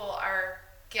people are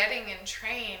getting and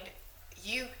trained,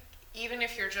 even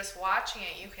if you're just watching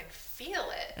it, you can feel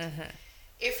it.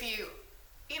 If you,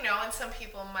 and some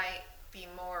people might be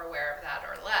more aware of that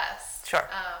or less. Sure.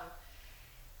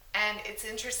 And it's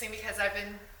interesting because I've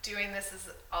been doing this is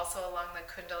also along the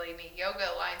Kundalini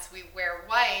Yoga lines. We wear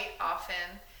white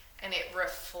often, and it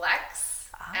reflects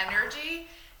energy.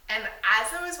 And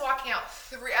as I was walking out,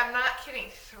 I'm not kidding,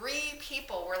 3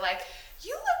 people were like,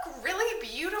 you look really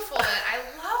beautiful and I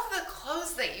love the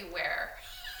clothes that you wear.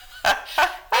 And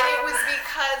it was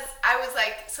because I was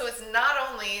like, so it's not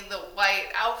only the white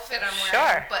outfit I'm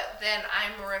wearing, but then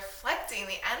I'm reflecting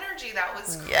the energy that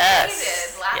was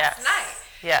created last night.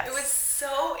 Yes. It was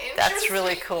so interesting. That's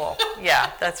really cool.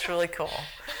 Yeah, that's really cool.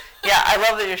 Yeah, I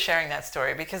love that you're sharing that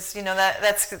story because, you know,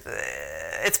 that's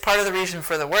it's part of the reason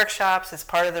for the workshops. It's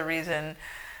part of the reason,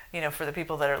 you know, for the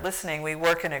people that are listening, we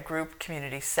work in a group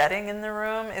community setting in the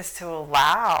room is to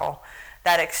allow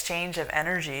that exchange of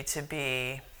energy to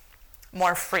be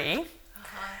more free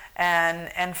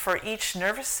and for each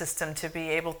nervous system to be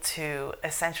able to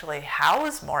essentially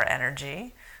house more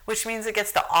energy, which means it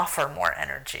gets to offer more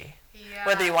energy. Yes.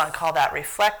 Whether you want to call that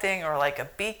reflecting or like a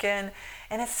beacon.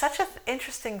 And it's such an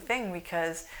interesting thing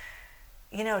because,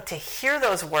 you know, to hear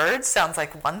those words sounds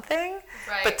like one thing,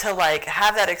 but to like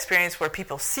have that experience where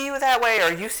people see you that way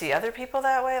or you see other people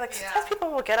that way, like sometimes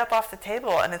people will get up off the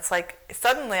table and it's like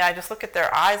suddenly I just look at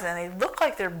their eyes and they look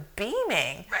like they're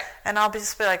beaming, and I'll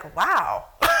just be like, wow.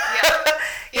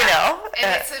 You know,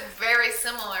 and it's a very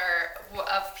similar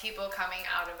of people coming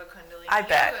out of a Kundalini I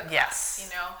bet, yoga class, yes.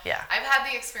 you know. Yeah. I've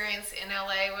had the experience in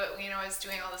LA, you know, I was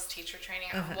doing all this teacher training.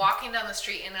 I'm walking down the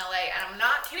street in LA, and I'm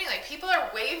not kidding, like, people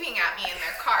are waving at me in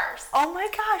their cars. Oh my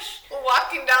gosh.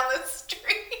 Walking down the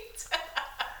street.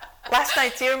 Last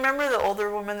night, do you remember the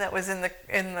older woman that was in the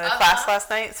class last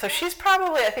night? So she's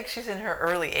probably, I think she's in her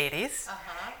early 80s.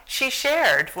 She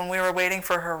shared when we were waiting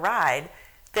for her ride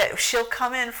that she'll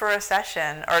come in for a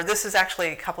session, or this is actually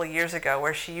a couple of years ago,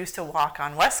 where she used to walk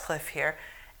on Westcliff here,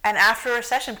 and after a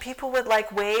session, people would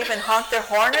like wave and honk their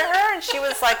horn at her, and she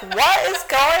was like, what is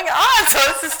going on? So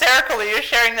it's hysterical that you're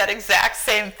sharing that exact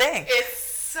same thing. It's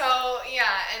so,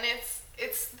 and it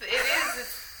is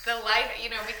the light, you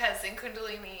know, because in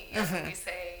Kundalini, we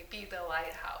say, be the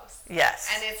lighthouse.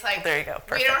 Yes. And it's like, there you go.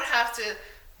 Perfect. We don't have to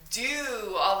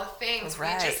do all the things.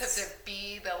 Right. We just have to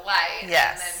be the light.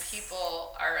 Yes. And then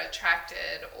people are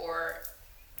attracted or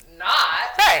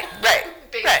not. Right.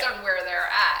 Based on where they're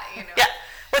at, you know. Yeah.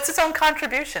 What's its own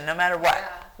contribution, no matter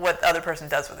what the other person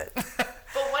does with it.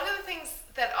 But one of the things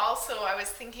that also I was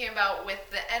thinking about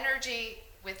with the energy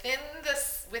within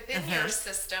your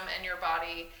system and your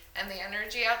body and the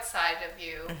energy outside of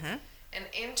you and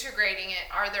integrating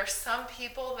it, are there some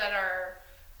people that are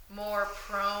more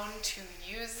prone to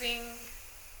using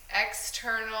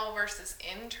external versus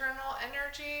internal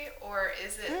energy, or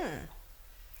is it?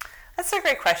 That's a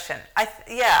great question. I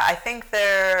think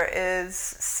there is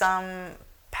some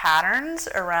patterns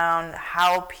around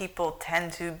how people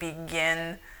tend to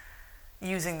begin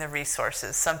using the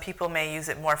resources. Some people may use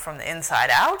it more from the inside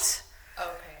out.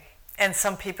 Okay. And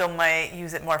some people might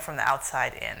use it more from the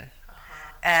outside in.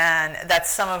 And that's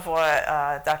some of what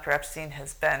Dr. Epstein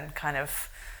has been kind of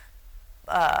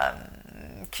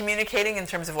communicating in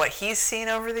terms of what he's seen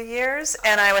over the years.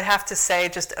 And I would have to say,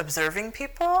 just observing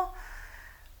people,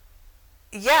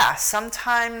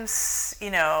 sometimes,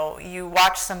 you know, you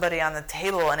watch somebody on the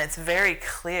table and it's very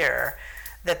clear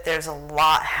that there's a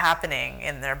lot happening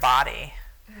in their body.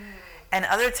 And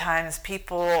other times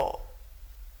people,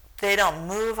 they don't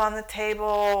move on the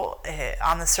table.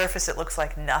 On the surface it looks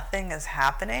like nothing is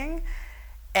happening.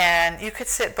 And you could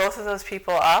sit both of those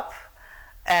people up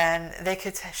and they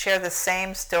could share the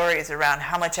same stories around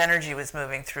how much energy was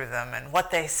moving through them and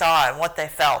what they saw and what they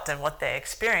felt and what they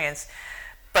experienced.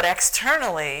 But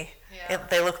externally,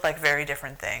 they look like very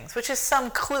different things, which is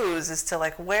some clues as to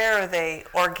like where are they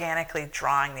organically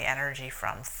drawing the energy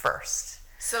from first.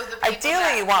 So the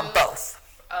ideally you want both.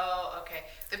 Oh, okay.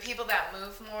 The people that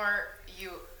move more,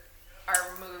 you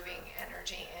are moving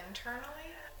energy internally?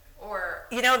 Or,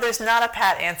 you know, there's not a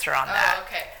pat answer on that. Oh,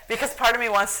 okay. Because part of me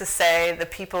wants to say the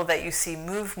people that you see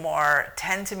move more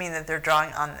tend to mean that they're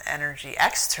drawing on energy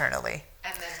externally.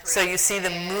 And then so you see the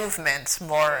movement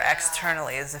more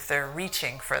externally as if they're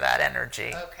reaching for that energy.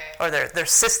 Okay. Or their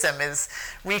system is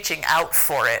reaching out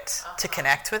for it to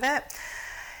connect with it.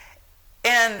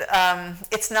 And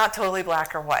it's not totally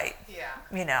black or white. Yeah.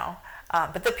 You know.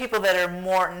 But the people that are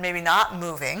more maybe not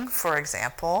moving, for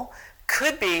example,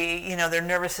 could be, you know, their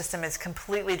nervous system is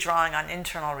completely drawing on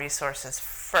internal resources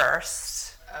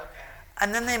first. Okay.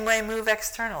 And then they may move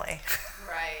externally.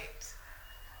 Right.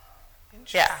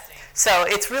 Interesting. Yeah. So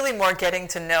it's really more getting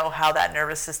to know how that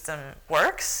nervous system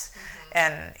works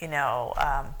and, you know,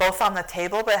 both on the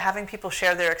table, but having people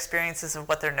share their experiences of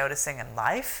what they're noticing in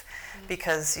life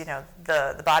because, you know,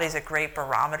 the body's a great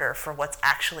barometer for what's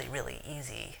actually really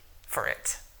easy for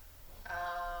it.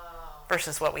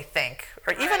 Versus what we think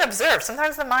or even observe.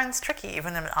 Sometimes the mind's tricky,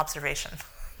 even in observation.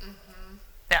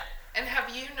 Yeah. And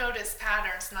have you noticed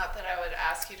patterns, not that I would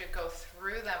ask you to go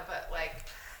through them, but like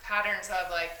patterns of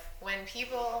like when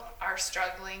people are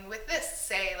struggling with this,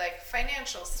 say like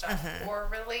financial stuff or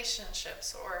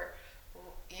relationships or,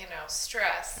 you know,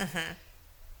 stress,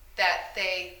 that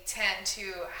they tend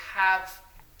to have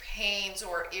pains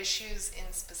or issues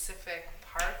in specific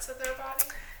parts of their body?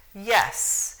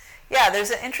 Yes. Yeah,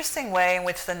 there's an interesting way in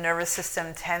which the nervous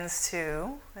system tends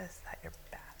to... Is that your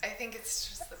bat? I think it's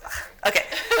just the battery. Okay.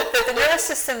 The nervous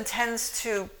system tends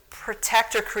to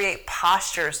protect or create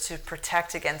postures to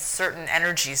protect against certain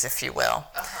energies, if you will.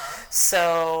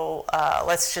 So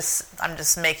I'm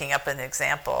just making up an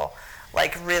example.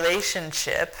 Like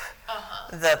relationship,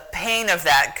 the pain of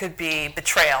that could be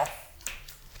betrayal.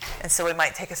 And so we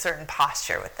might take a certain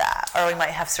posture with that. Or we might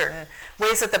have certain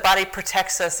ways that the body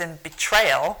protects us in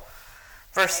betrayal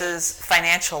versus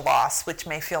financial loss, which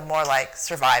may feel more like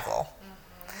survival.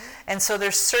 And so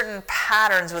there's certain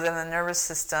patterns within the nervous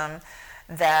system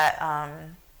that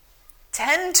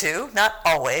tend to, not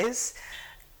always,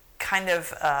 kind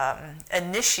of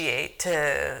initiate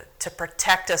to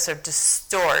protect us or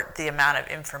distort the amount of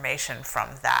information from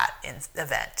that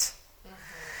event.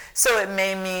 So it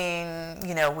may mean,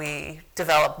 you know, we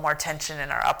develop more tension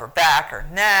in our upper back or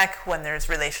neck when there's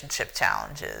relationship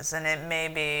challenges. And it may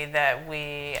be that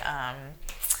we,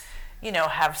 you know,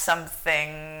 have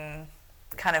something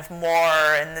kind of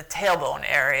more in the tailbone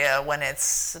area when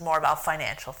it's more about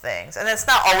financial things. And it's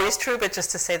not always true, but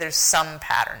just to say there's some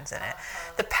patterns in it.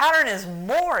 The pattern is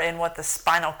more in what the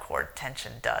spinal cord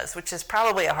tension does, which is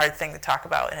probably a hard thing to talk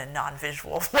about in a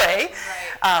non-visual way.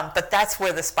 Right. But that's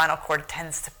where the spinal cord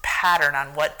tends to pattern on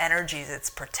what energies it's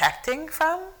protecting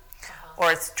from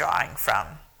or it's drawing from.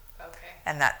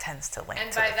 And that tends to link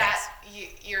and to by the that,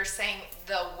 you're saying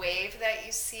the wave that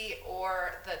you see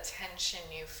or the tension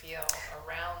you feel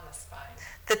around the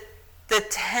spine? The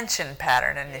tension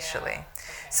pattern initially. Yeah.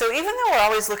 So even though we're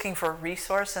always looking for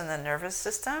resource in the nervous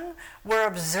system, we're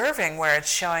observing where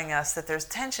it's showing us that there's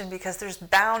tension because there's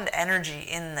bound energy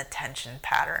in the tension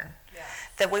pattern. Yes.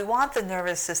 That we want the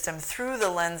nervous system through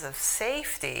the lens of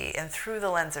safety and through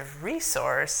the lens of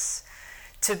resource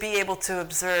to be able to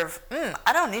observe,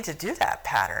 I don't need to do that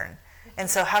pattern. And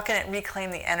so how can it reclaim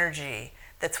the energy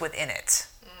that's within it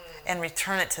and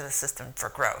return it to the system for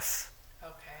growth?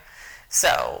 Okay.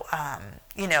 So,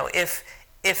 you know, if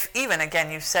even,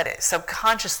 again, you said it,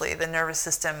 subconsciously the nervous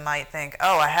system might think,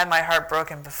 oh, I had my heart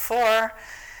broken before.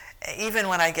 Even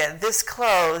when I get this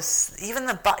close, even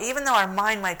though our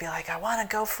mind might be like, I want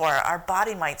to go for it, our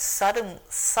body might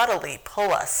subtly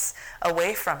pull us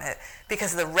away from it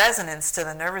because the resonance to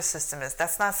the nervous system is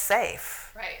that's not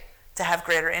safe. Right. To have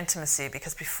greater intimacy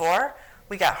because before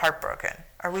we got heartbroken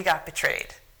or we got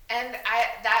betrayed. And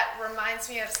that reminds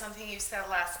me of something you said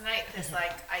last night, this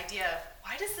like idea,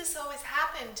 why does this always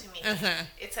happen to me?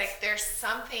 It's like there's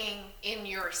something in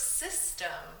your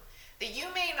system that you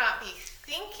may not be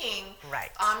thinking,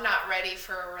 right. I'm not ready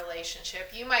for a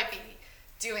relationship. You might be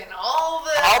doing all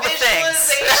the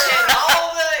visualization,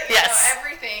 all the, yes. know,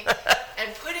 everything,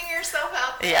 and putting yourself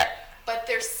out there. Yeah. But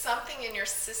there's something in your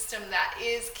system that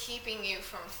is keeping you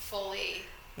from fully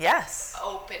yes.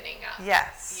 opening up.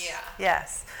 Yes. Yeah.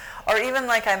 Yes. Or even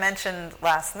like I mentioned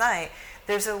last night,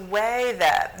 there's a way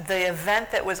that the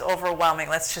event that was overwhelming,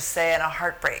 let's just say in a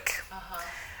heartbreak,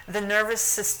 the nervous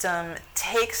system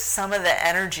takes some of the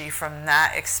energy from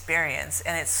that experience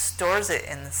and it stores it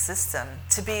in the system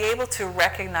to be able to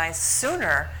recognize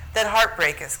sooner that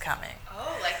heartbreak is coming.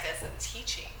 Oh, like as a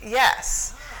teaching.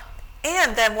 Yes.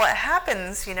 And then what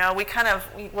happens, you know,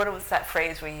 what was that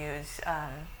phrase we use?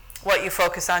 What you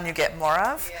focus on, you get more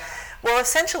of. Yeah. Well,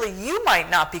 essentially, you might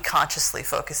not be consciously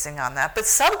focusing on that, but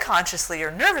subconsciously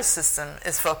your nervous system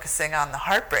is focusing on the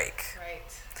heartbreak. Right.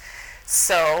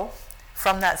 So,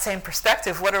 from that same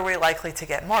perspective, what are we likely to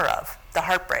get more of? The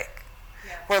heartbreak.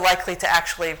 Yeah. We're likely to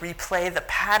actually replay the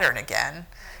pattern again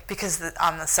because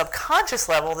on the subconscious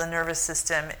level, the nervous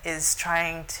system is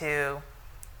trying to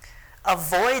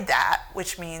avoid that,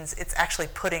 which means it's actually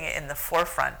putting it in the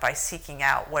forefront by seeking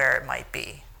out where it might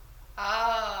be.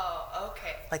 Oh,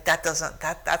 okay. Like that's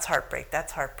heartbreak,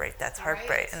 that's heartbreak, that's heartbreak.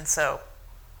 Right. And so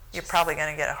you're probably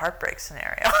going to get a heartbreak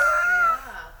scenario. Yeah.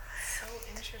 So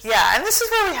interesting. Yeah, and this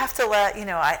is where we have to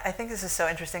I think this is so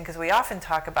interesting because we often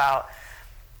talk about,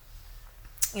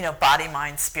 body,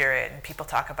 mind, spirit, and people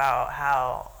talk about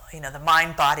how, the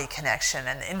mind-body connection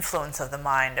and the influence of the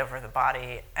mind over the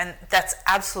body, and that's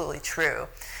absolutely true.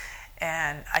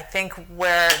 And I think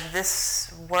where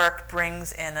this work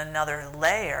brings in another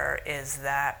layer is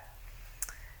that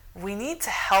we need to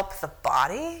help the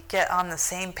body get on the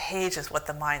same page as what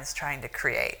the mind's trying to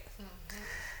create. Mm-hmm.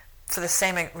 for the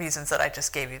same reasons that I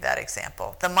just gave you that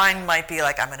example. The mind might be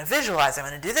like, I'm going to visualize, I'm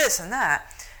going to do this and that.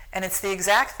 And it's the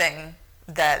exact thing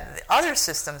that the other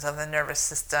systems of the nervous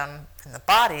system in the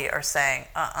body are saying,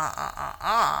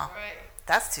 Right.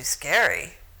 That's too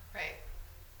scary. Right.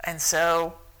 And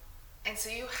so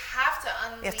you have to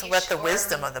unleash. You have to let the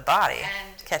wisdom of the body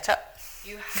catch up.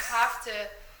 You have to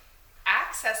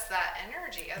access that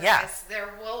energy. Otherwise,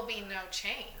 there will be no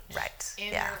change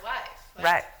in your life.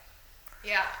 Right.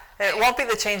 Yeah. It won't be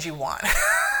the change you want.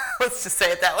 Let's just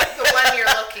say it that way. The one you're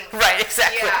looking for. Right,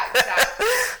 exactly. Yeah,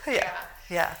 exactly.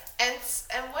 Yeah.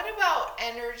 And what about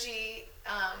energy?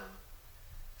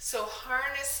 So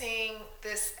harnessing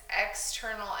this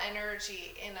external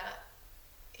energy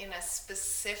in a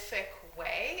specific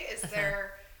way, is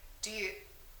there?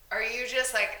 Are you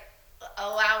just like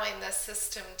allowing the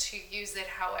system to use it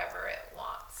however it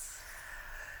wants?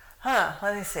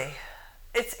 Let me see.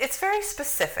 It's very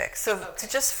specific. So to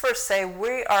just first say,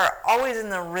 we are always in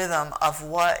the rhythm of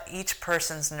what each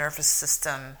person's nervous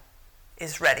system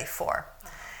is ready for.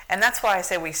 And that's why I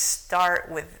say we start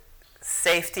with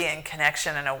safety and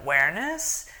connection and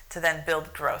awareness to then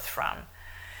build growth from.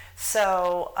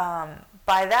 So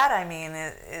by that I mean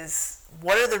is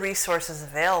what are the resources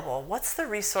available? What's the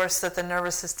resource that the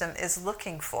nervous system is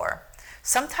looking for?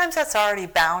 Sometimes that's already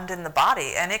bound in the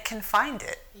body and it can find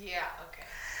it. Yeah,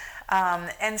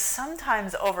 okay. And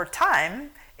sometimes over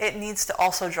time, it needs to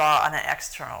also draw on an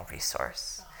external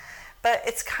resource. But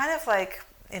it's kind of like,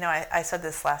 I said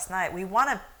this last night, we want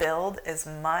to build as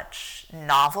much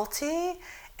novelty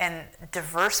and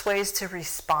diverse ways to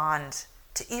respond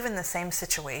to even the same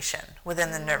situation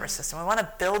within the nervous system. We want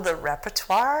to build a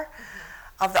repertoire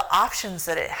of the options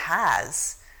that it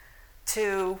has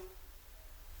to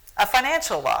a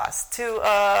financial loss, to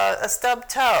a stubbed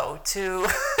toe, to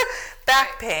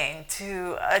back pain,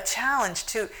 to a challenge,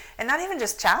 and not even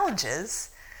just challenges,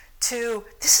 to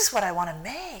this is what I want to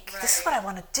make, this is what I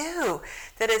want to do,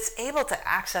 that it's able to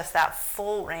access that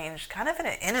full range kind of in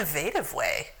an innovative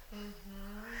way.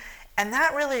 And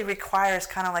that really requires,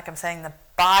 kind of like I'm saying, the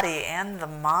body and the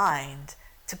mind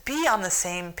to be on the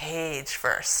same page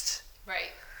first.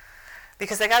 Right.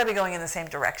 Because they got to be going in the same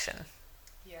direction.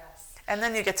 Yes. And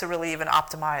then you get to really even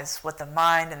optimize what the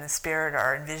mind and the spirit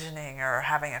are envisioning or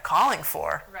having a calling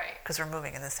for. Right. Because we're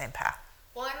moving in the same path.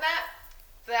 Well, and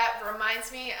that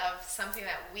reminds me of something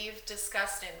that we've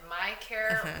discussed in my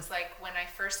care. It was like when I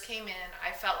first came in,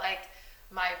 I felt like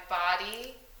my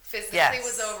body physically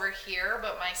was over here,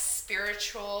 but my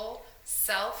spiritual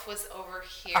self was over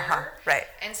here. Right.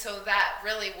 And so that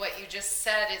really, what you just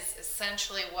said is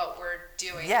essentially what we're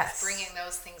doing, Yes. is bringing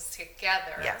those things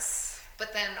together. Yes.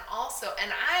 But then also,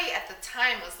 and I at the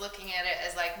time was looking at it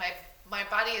as like my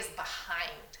body is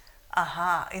behind.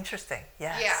 Interesting.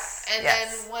 Yes. Yeah. And then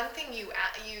one thing you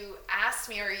asked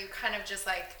me, or you kind of just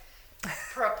like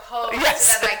proposed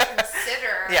that I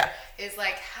consider is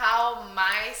like how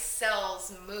my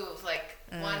cells move, like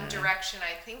one direction.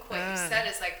 I think what you said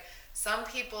is like some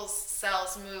people's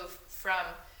cells move from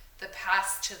the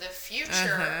past to the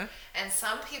future, and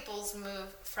some people's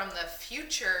move from the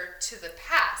future to the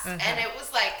past. And it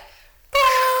was like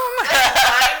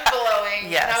mind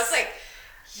blowing. Yes. And I was like,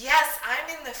 yes,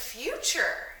 I'm in the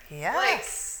future. Yes.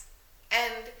 Like,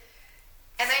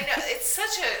 and I know it's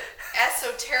such a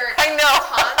esoteric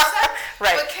concept.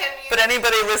 Right. But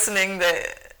anybody listening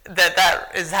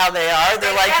that is how they are,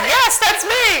 they're like, yes, that's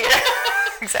me.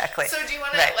 Exactly. So do you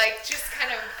want to like just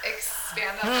kind of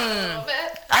expand on that a little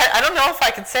bit? I don't know if I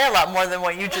can say a lot more than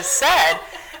what you just said.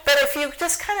 But if you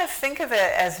just kind of think of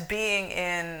it as being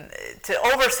to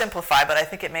oversimplify, but I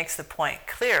think it makes the point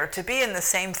clear, to be in the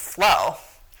same flow.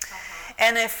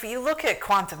 And if you look at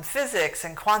quantum physics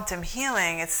and quantum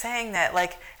healing, it's saying that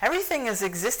like everything is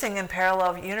existing in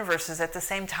parallel universes at the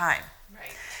same time.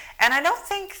 Right. And I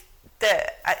think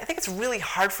it's really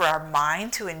hard for our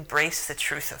mind to embrace the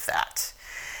truth of that.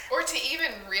 Or to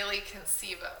even really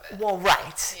conceive of it. Well,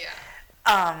 right.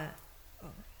 Yeah.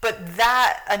 But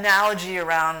that analogy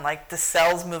around like the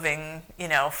cells moving,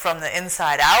 from the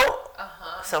inside out,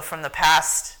 so from the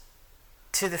past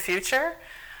to the future,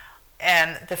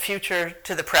 and the future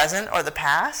to the present or the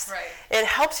past, it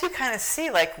helps you kind of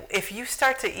see, like, if you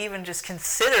start to even just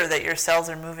consider that your cells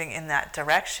are moving in that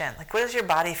direction, like, what does your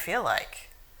body feel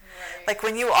like? Right. Like,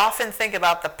 when you often think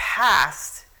about the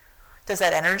past, does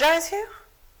that energize you?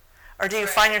 Or do you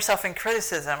find yourself in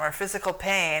criticism or physical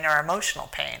pain or emotional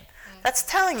pain? That's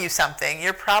telling you something.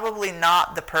 You're probably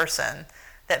not the person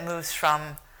that moves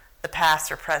from the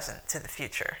past or present to the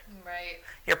future. Right.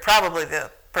 You're probably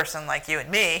the person like you and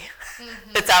me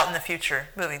that's out in the future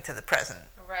moving to the present.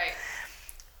 Right.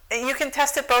 you can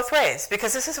test it both ways,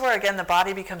 because this is where, again, the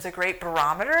body becomes a great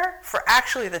barometer for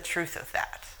actually the truth of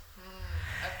that.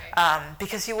 Okay.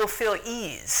 Because you will feel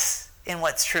ease in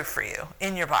what's true for you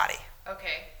in your body.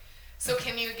 Okay. So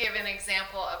can you give an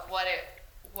example of what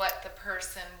the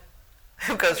person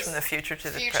who goes from the future to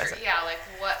the present? Yeah, like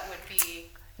what would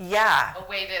be a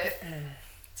way to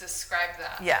describe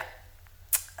that? Yeah.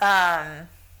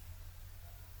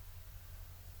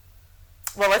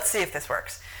 Well, let's see if this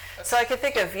works. Okay. So I can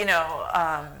think of, in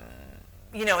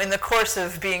the course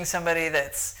of being somebody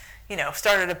that's,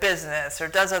 started a business or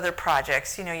does other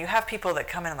projects, you have people that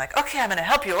come in and like, okay, I'm going to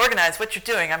help you organize what you're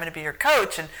doing. I'm going to be your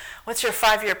coach, and what's your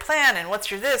 5-year plan, and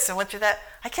what's your this, and what's your that.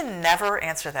 I can never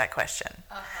answer that question.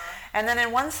 Uh-huh. And then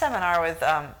in one seminar with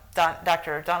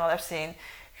Dr. Donald Epstein,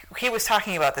 he was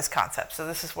talking about this concept. So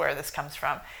this is where this comes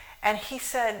from. And he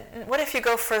said, what if you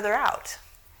go further out?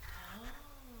 Oh.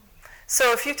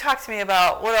 So if you talk to me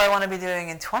about what do I want to be doing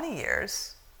in 20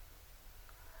 years,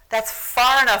 that's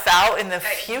far enough out in the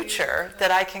future that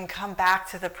I can come back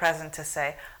to the present to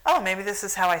say, oh, maybe this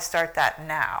is how I start that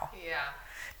now. Yeah.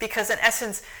 Because in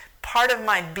essence, part of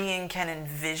my being can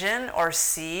envision or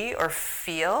see or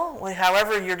feel,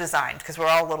 however you're designed, because we're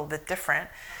all a little bit different,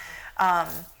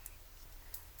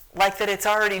 like that it's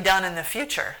already done in the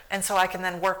future. And so I can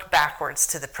then work backwards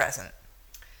to the present.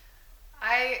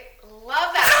 I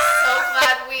love that. I'm so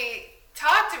glad we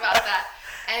talked about that.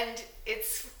 And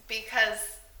it's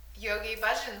because Yogi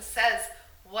Bhajan says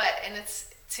and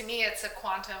to me it's a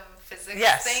quantum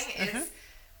physics thing, is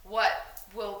what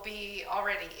will be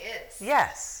already is.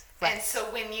 Yes. Right. And so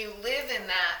when you live in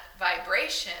that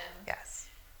vibration, yes,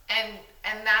 and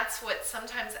that's what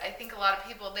sometimes I think a lot of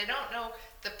people, they don't know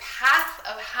the path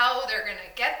of how they're going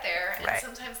to get there, and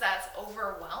sometimes that's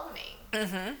overwhelming.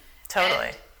 Mm-hmm.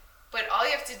 Totally. But all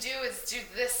you have to do is do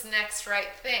this next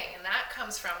right thing, and that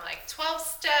comes from like 12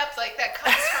 steps, like that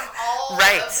comes from all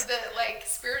of the like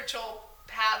spiritual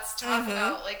paths talk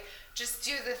about like just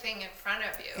do the thing in front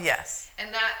of you. Yes.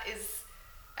 And that is,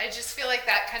 I just feel like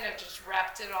that kind of just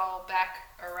wrapped it all back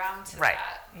around to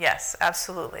that. Yes,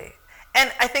 absolutely.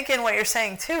 And I think in what you're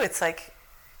saying too, it's like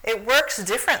it works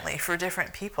differently for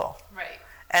different people. Right.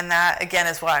 And that again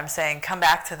is why I'm saying come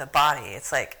back to the body.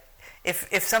 It's like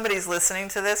if somebody's listening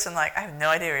to this and like, I have no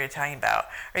idea what you're talking about,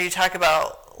 or you talk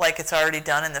about like it's already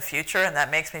done in the future and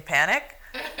that makes me panic,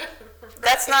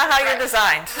 that's not how you're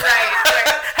designed.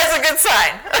 Right. That's a good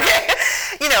sign. Okay.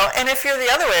 And if you're the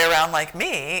other way around like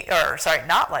me,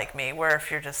 not like me, where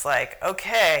if you're just like,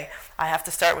 okay, I have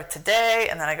to start with today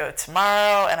and then I go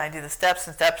tomorrow and I do the steps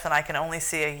and I can only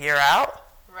see a year out.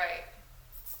 Right.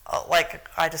 Like,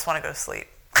 I just want to go to sleep.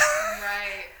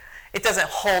 Right. It doesn't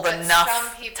hold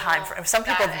enough time for some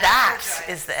people. That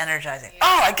is the energizing. Yeah.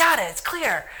 Oh, I got it. It's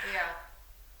clear. Yeah.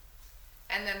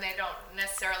 And then they don't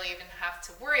necessarily even have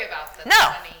to worry about the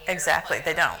exactly.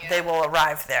 They don't. Yeah. They will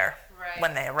arrive there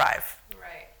when they arrive.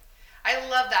 Right. I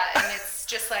love that, and it's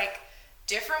just like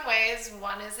different ways.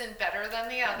 One isn't better than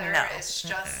the other. No. It's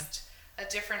just a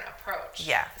different approach.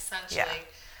 Yeah. Essentially.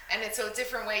 Yeah. And it's a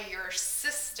different way your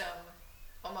system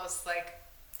almost like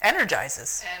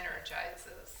energizes.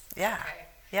 Yeah. Okay.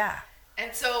 Yeah.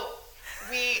 And so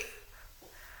we're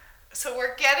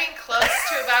getting close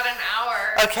to about an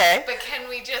hour. Okay. But can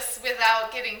we just,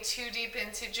 without getting too deep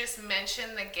into, just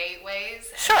mention the gateways?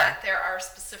 And sure. that there are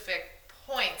specific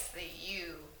points that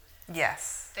you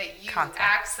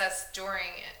access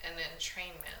during an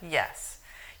entrainment. Yes.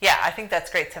 Yeah, I think that's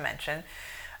great to mention.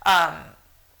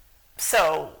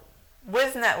 So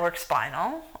with Network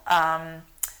Spinal,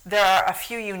 there are a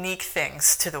few unique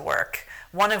things to the work.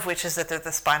 One of which is that they're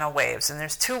the spinal waves, and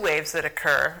there's 2 waves that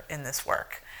occur in this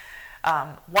work.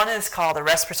 One is called a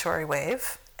respiratory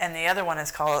wave, and the other one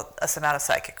is called a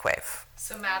somatopsychic wave.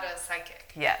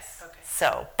 Somatopsychic. Yes. Okay.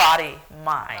 So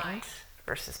body-mind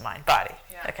versus mind-body.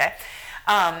 Yeah. Okay.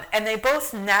 And they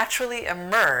both naturally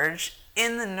emerge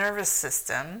in the nervous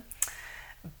system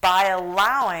by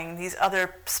allowing these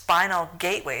other spinal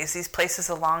gateways, these places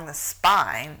along the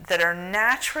spine that are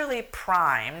naturally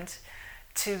primed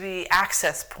to be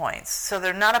access points. So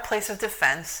they're not a place of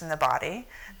defense in the body.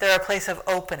 They're a place of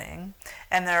opening,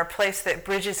 and they're a place that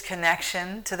bridges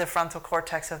connection to the frontal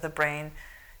cortex of the brain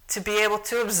to be able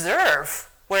to observe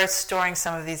where it's storing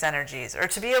some of these energies, or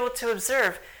to be able to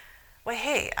observe, wait,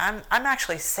 hey, I'm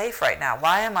actually safe right now.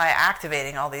 Why am I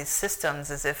activating all these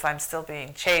systems as if I'm still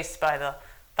being chased by the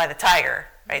tiger,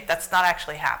 right? That's not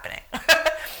actually happening.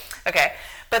 Okay,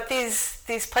 but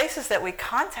these places that we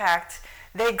contact,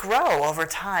 they grow over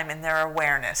time in their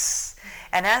awareness.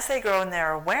 And as they grow in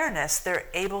their awareness, they're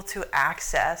able to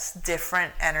access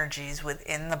different energies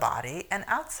within the body and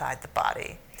outside the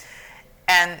body.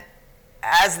 And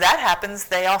as that happens,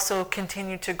 they also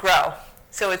continue to grow.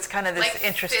 So it's kind of this like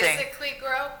interesting. Physically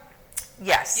grow?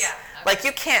 Yes. Yeah. Okay. Like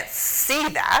you can't see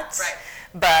that. Right.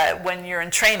 But when you're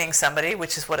in training somebody,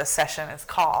 which is what a session is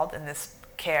called in this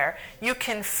care, you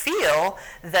can feel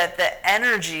that the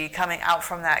energy coming out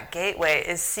from that gateway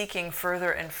is seeking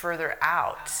further and further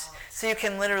out. Wow. So you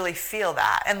can literally feel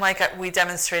that. And like we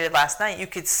demonstrated last night, you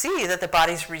could see that the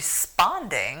body's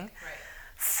responding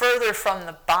further from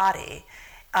the body.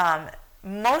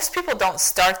 Most people don't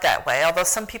start that way, although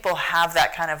some people have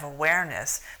that kind of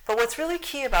awareness. But what's really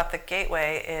key about the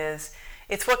gateway is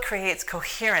it's what creates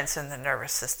coherence in the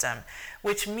nervous system,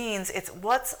 which means it's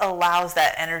what allows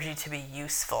that energy to be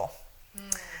useful.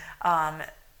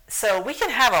 So we can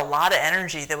have a lot of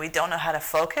energy that we don't know how to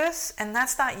focus, and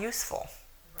that's not useful.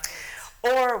 Right.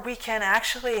 Or we can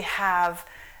actually have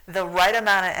the right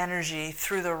amount of energy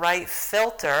through the right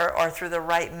filter or through the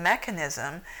right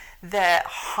mechanism that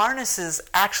harnesses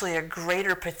actually a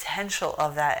greater potential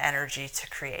of that energy to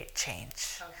create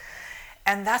change. Okay.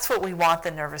 And that's what we want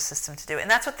the nervous system to do. And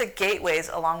that's what the gateways,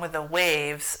 along with the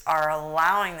waves, are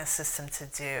allowing the system to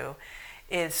do,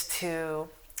 is to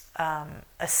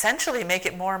essentially make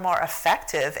it more and more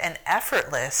effective and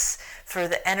effortless for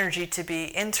the energy to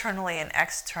be internally and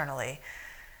externally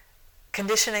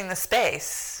conditioning the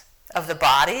space of the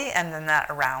body and then that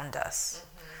around us.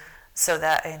 So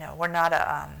that, we're not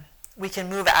we can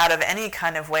move out of any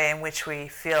kind of way in which we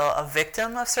feel a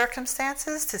victim of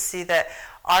circumstances to see that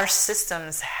our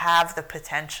systems have the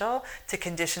potential to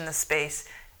condition the space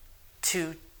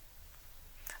to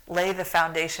lay the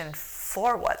foundation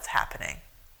for what's happening.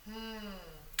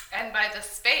 And by the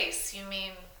space, you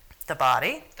mean the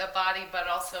body, but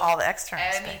also all the external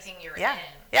anything space. You're in.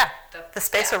 Yeah, the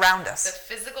space around us.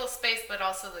 The physical space, but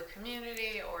also the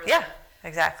community or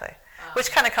exactly.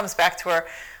 Which kind of comes back to where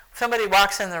somebody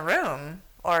walks in the room,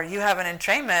 or you have an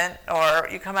entrainment, or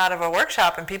you come out of a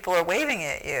workshop and people are waving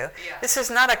at you. Yeah. This is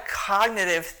not a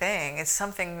cognitive thing. It's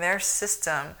something their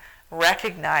system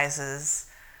recognizes.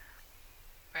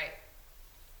 Right.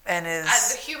 And is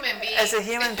as a human being. As a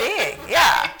human being,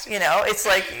 yeah. Right. It's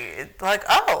like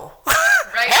oh,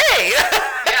 right. Hey,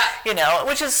 yeah.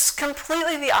 Which is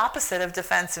completely the opposite of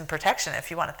defense and protection,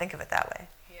 if you want to think of it that way.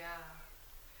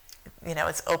 Yeah.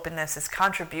 It's openness, it's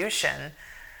contribution,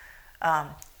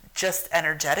 just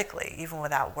energetically, even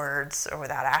without words or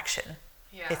without action.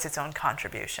 Yeah. It's its own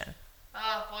contribution.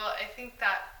 Well, I think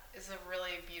that is a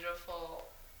really beautiful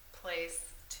place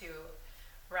to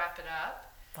wrap it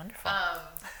up. Wonderful.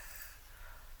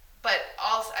 But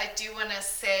also, I do want to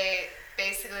say,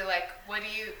 basically,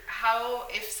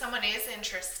 if someone is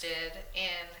interested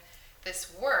in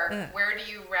this work, where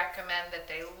do you recommend that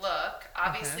they look?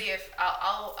 Obviously, if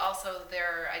I'll also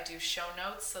I do show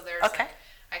notes, so there's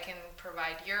I can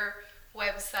provide your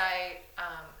website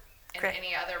and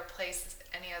any other places,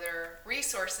 any other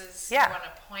resources you want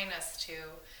to point us to.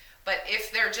 But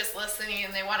if they're just listening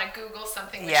and they want to Google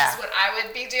something, which is what I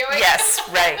would be doing. Yes,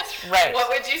 right. What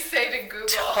would you say to Google?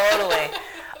 Totally.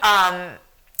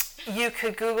 You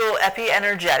could Google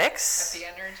Epienergetics.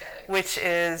 Epienergetics. Which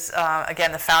is,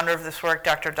 again, the founder of this work,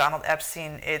 Dr. Donald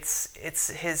Epstein. It's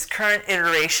his current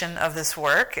iteration of this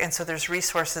work, and so there's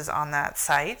resources on that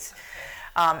site.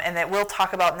 And that we'll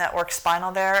talk about network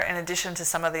spinal there, in addition to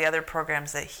some of the other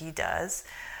programs that he does.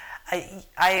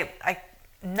 I'm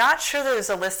not sure there's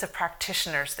a list of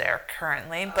practitioners there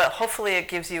currently, but hopefully it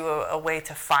gives you a way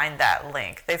to find that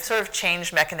link. They've sort of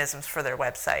changed mechanisms for their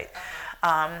website.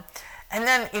 And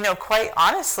then, quite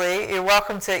honestly, you're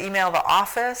welcome to email the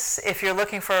office. If you're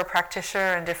looking for a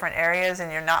practitioner in different areas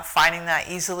and you're not finding that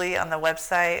easily on the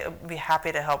website, I'd be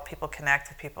happy to help people connect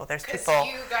with people. There's people.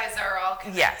 You guys are all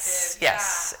connected. Yes. Yeah.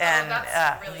 And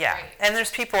that's really great. And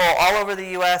there's people all over the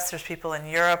U.S. There's people in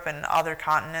Europe and other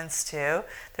continents too.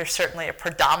 There's certainly a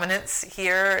predominance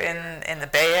here in the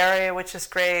Bay Area, which is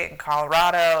great, in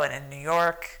Colorado and in New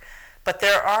York. But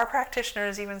there are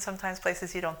practitioners even sometimes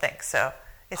places you don't think. So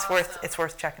it's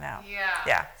worth checking out. Yeah.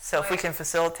 Yeah. So if we can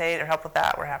facilitate or help with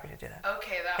that, we're happy to do that.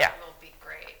 Okay, that will be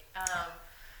great.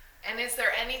 And is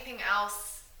there anything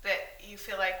else that you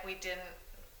feel like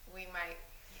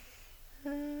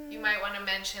you might want to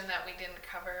mention that we didn't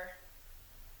cover?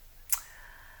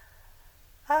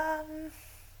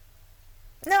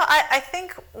 No, I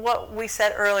think what we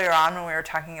said earlier on when we were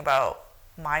talking about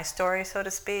my story, so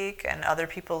to speak, and other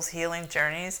people's healing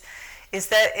journeys, is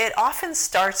that it often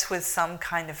starts with some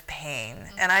kind of pain.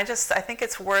 And I think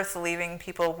it's worth leaving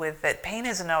people with that pain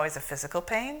isn't always a physical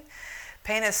pain.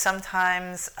 Pain is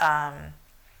sometimes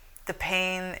the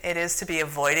pain it is to be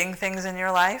avoiding things in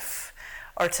your life,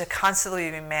 or to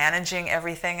constantly be managing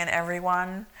everything and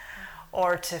everyone,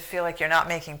 or to feel like you're not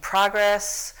making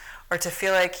progress, or to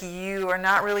feel like you are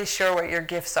not really sure what your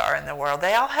gifts are in the world.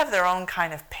 They all have their own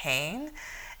kind of pain.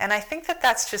 And I think that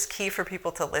that's just key for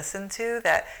people to listen to,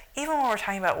 that even when we're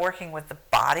talking about working with the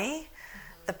body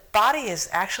is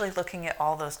actually looking at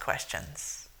all those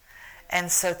questions. And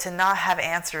so to not have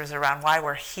answers around why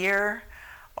we're here,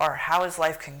 or how is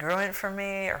life congruent for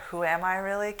me, or who am I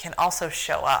really, can also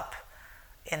show up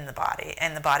in the body.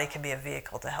 And the body can be a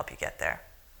vehicle to help you get there.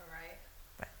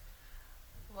 Right.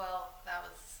 Well, that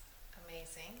was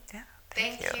amazing. Yeah.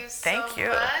 Thank you so Thank you.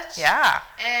 much. Yeah.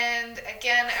 And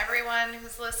again, everyone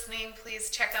who's listening, please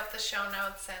check out the show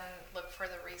notes and look for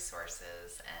the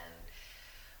resources. And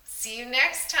see you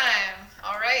next time.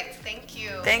 All right. Thank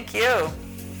you. Thank you.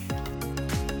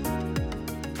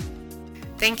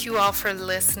 Thank you all for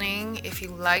listening. If you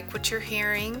like what you're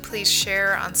hearing, please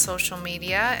share on social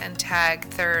media and tag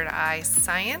Third Eye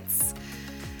Science.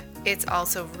 It's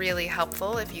also really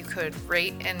helpful if you could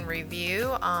rate and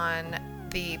review on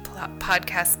the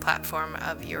podcast platform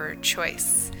of your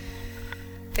choice.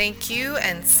 Thank you,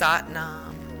 and Sat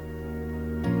Nam.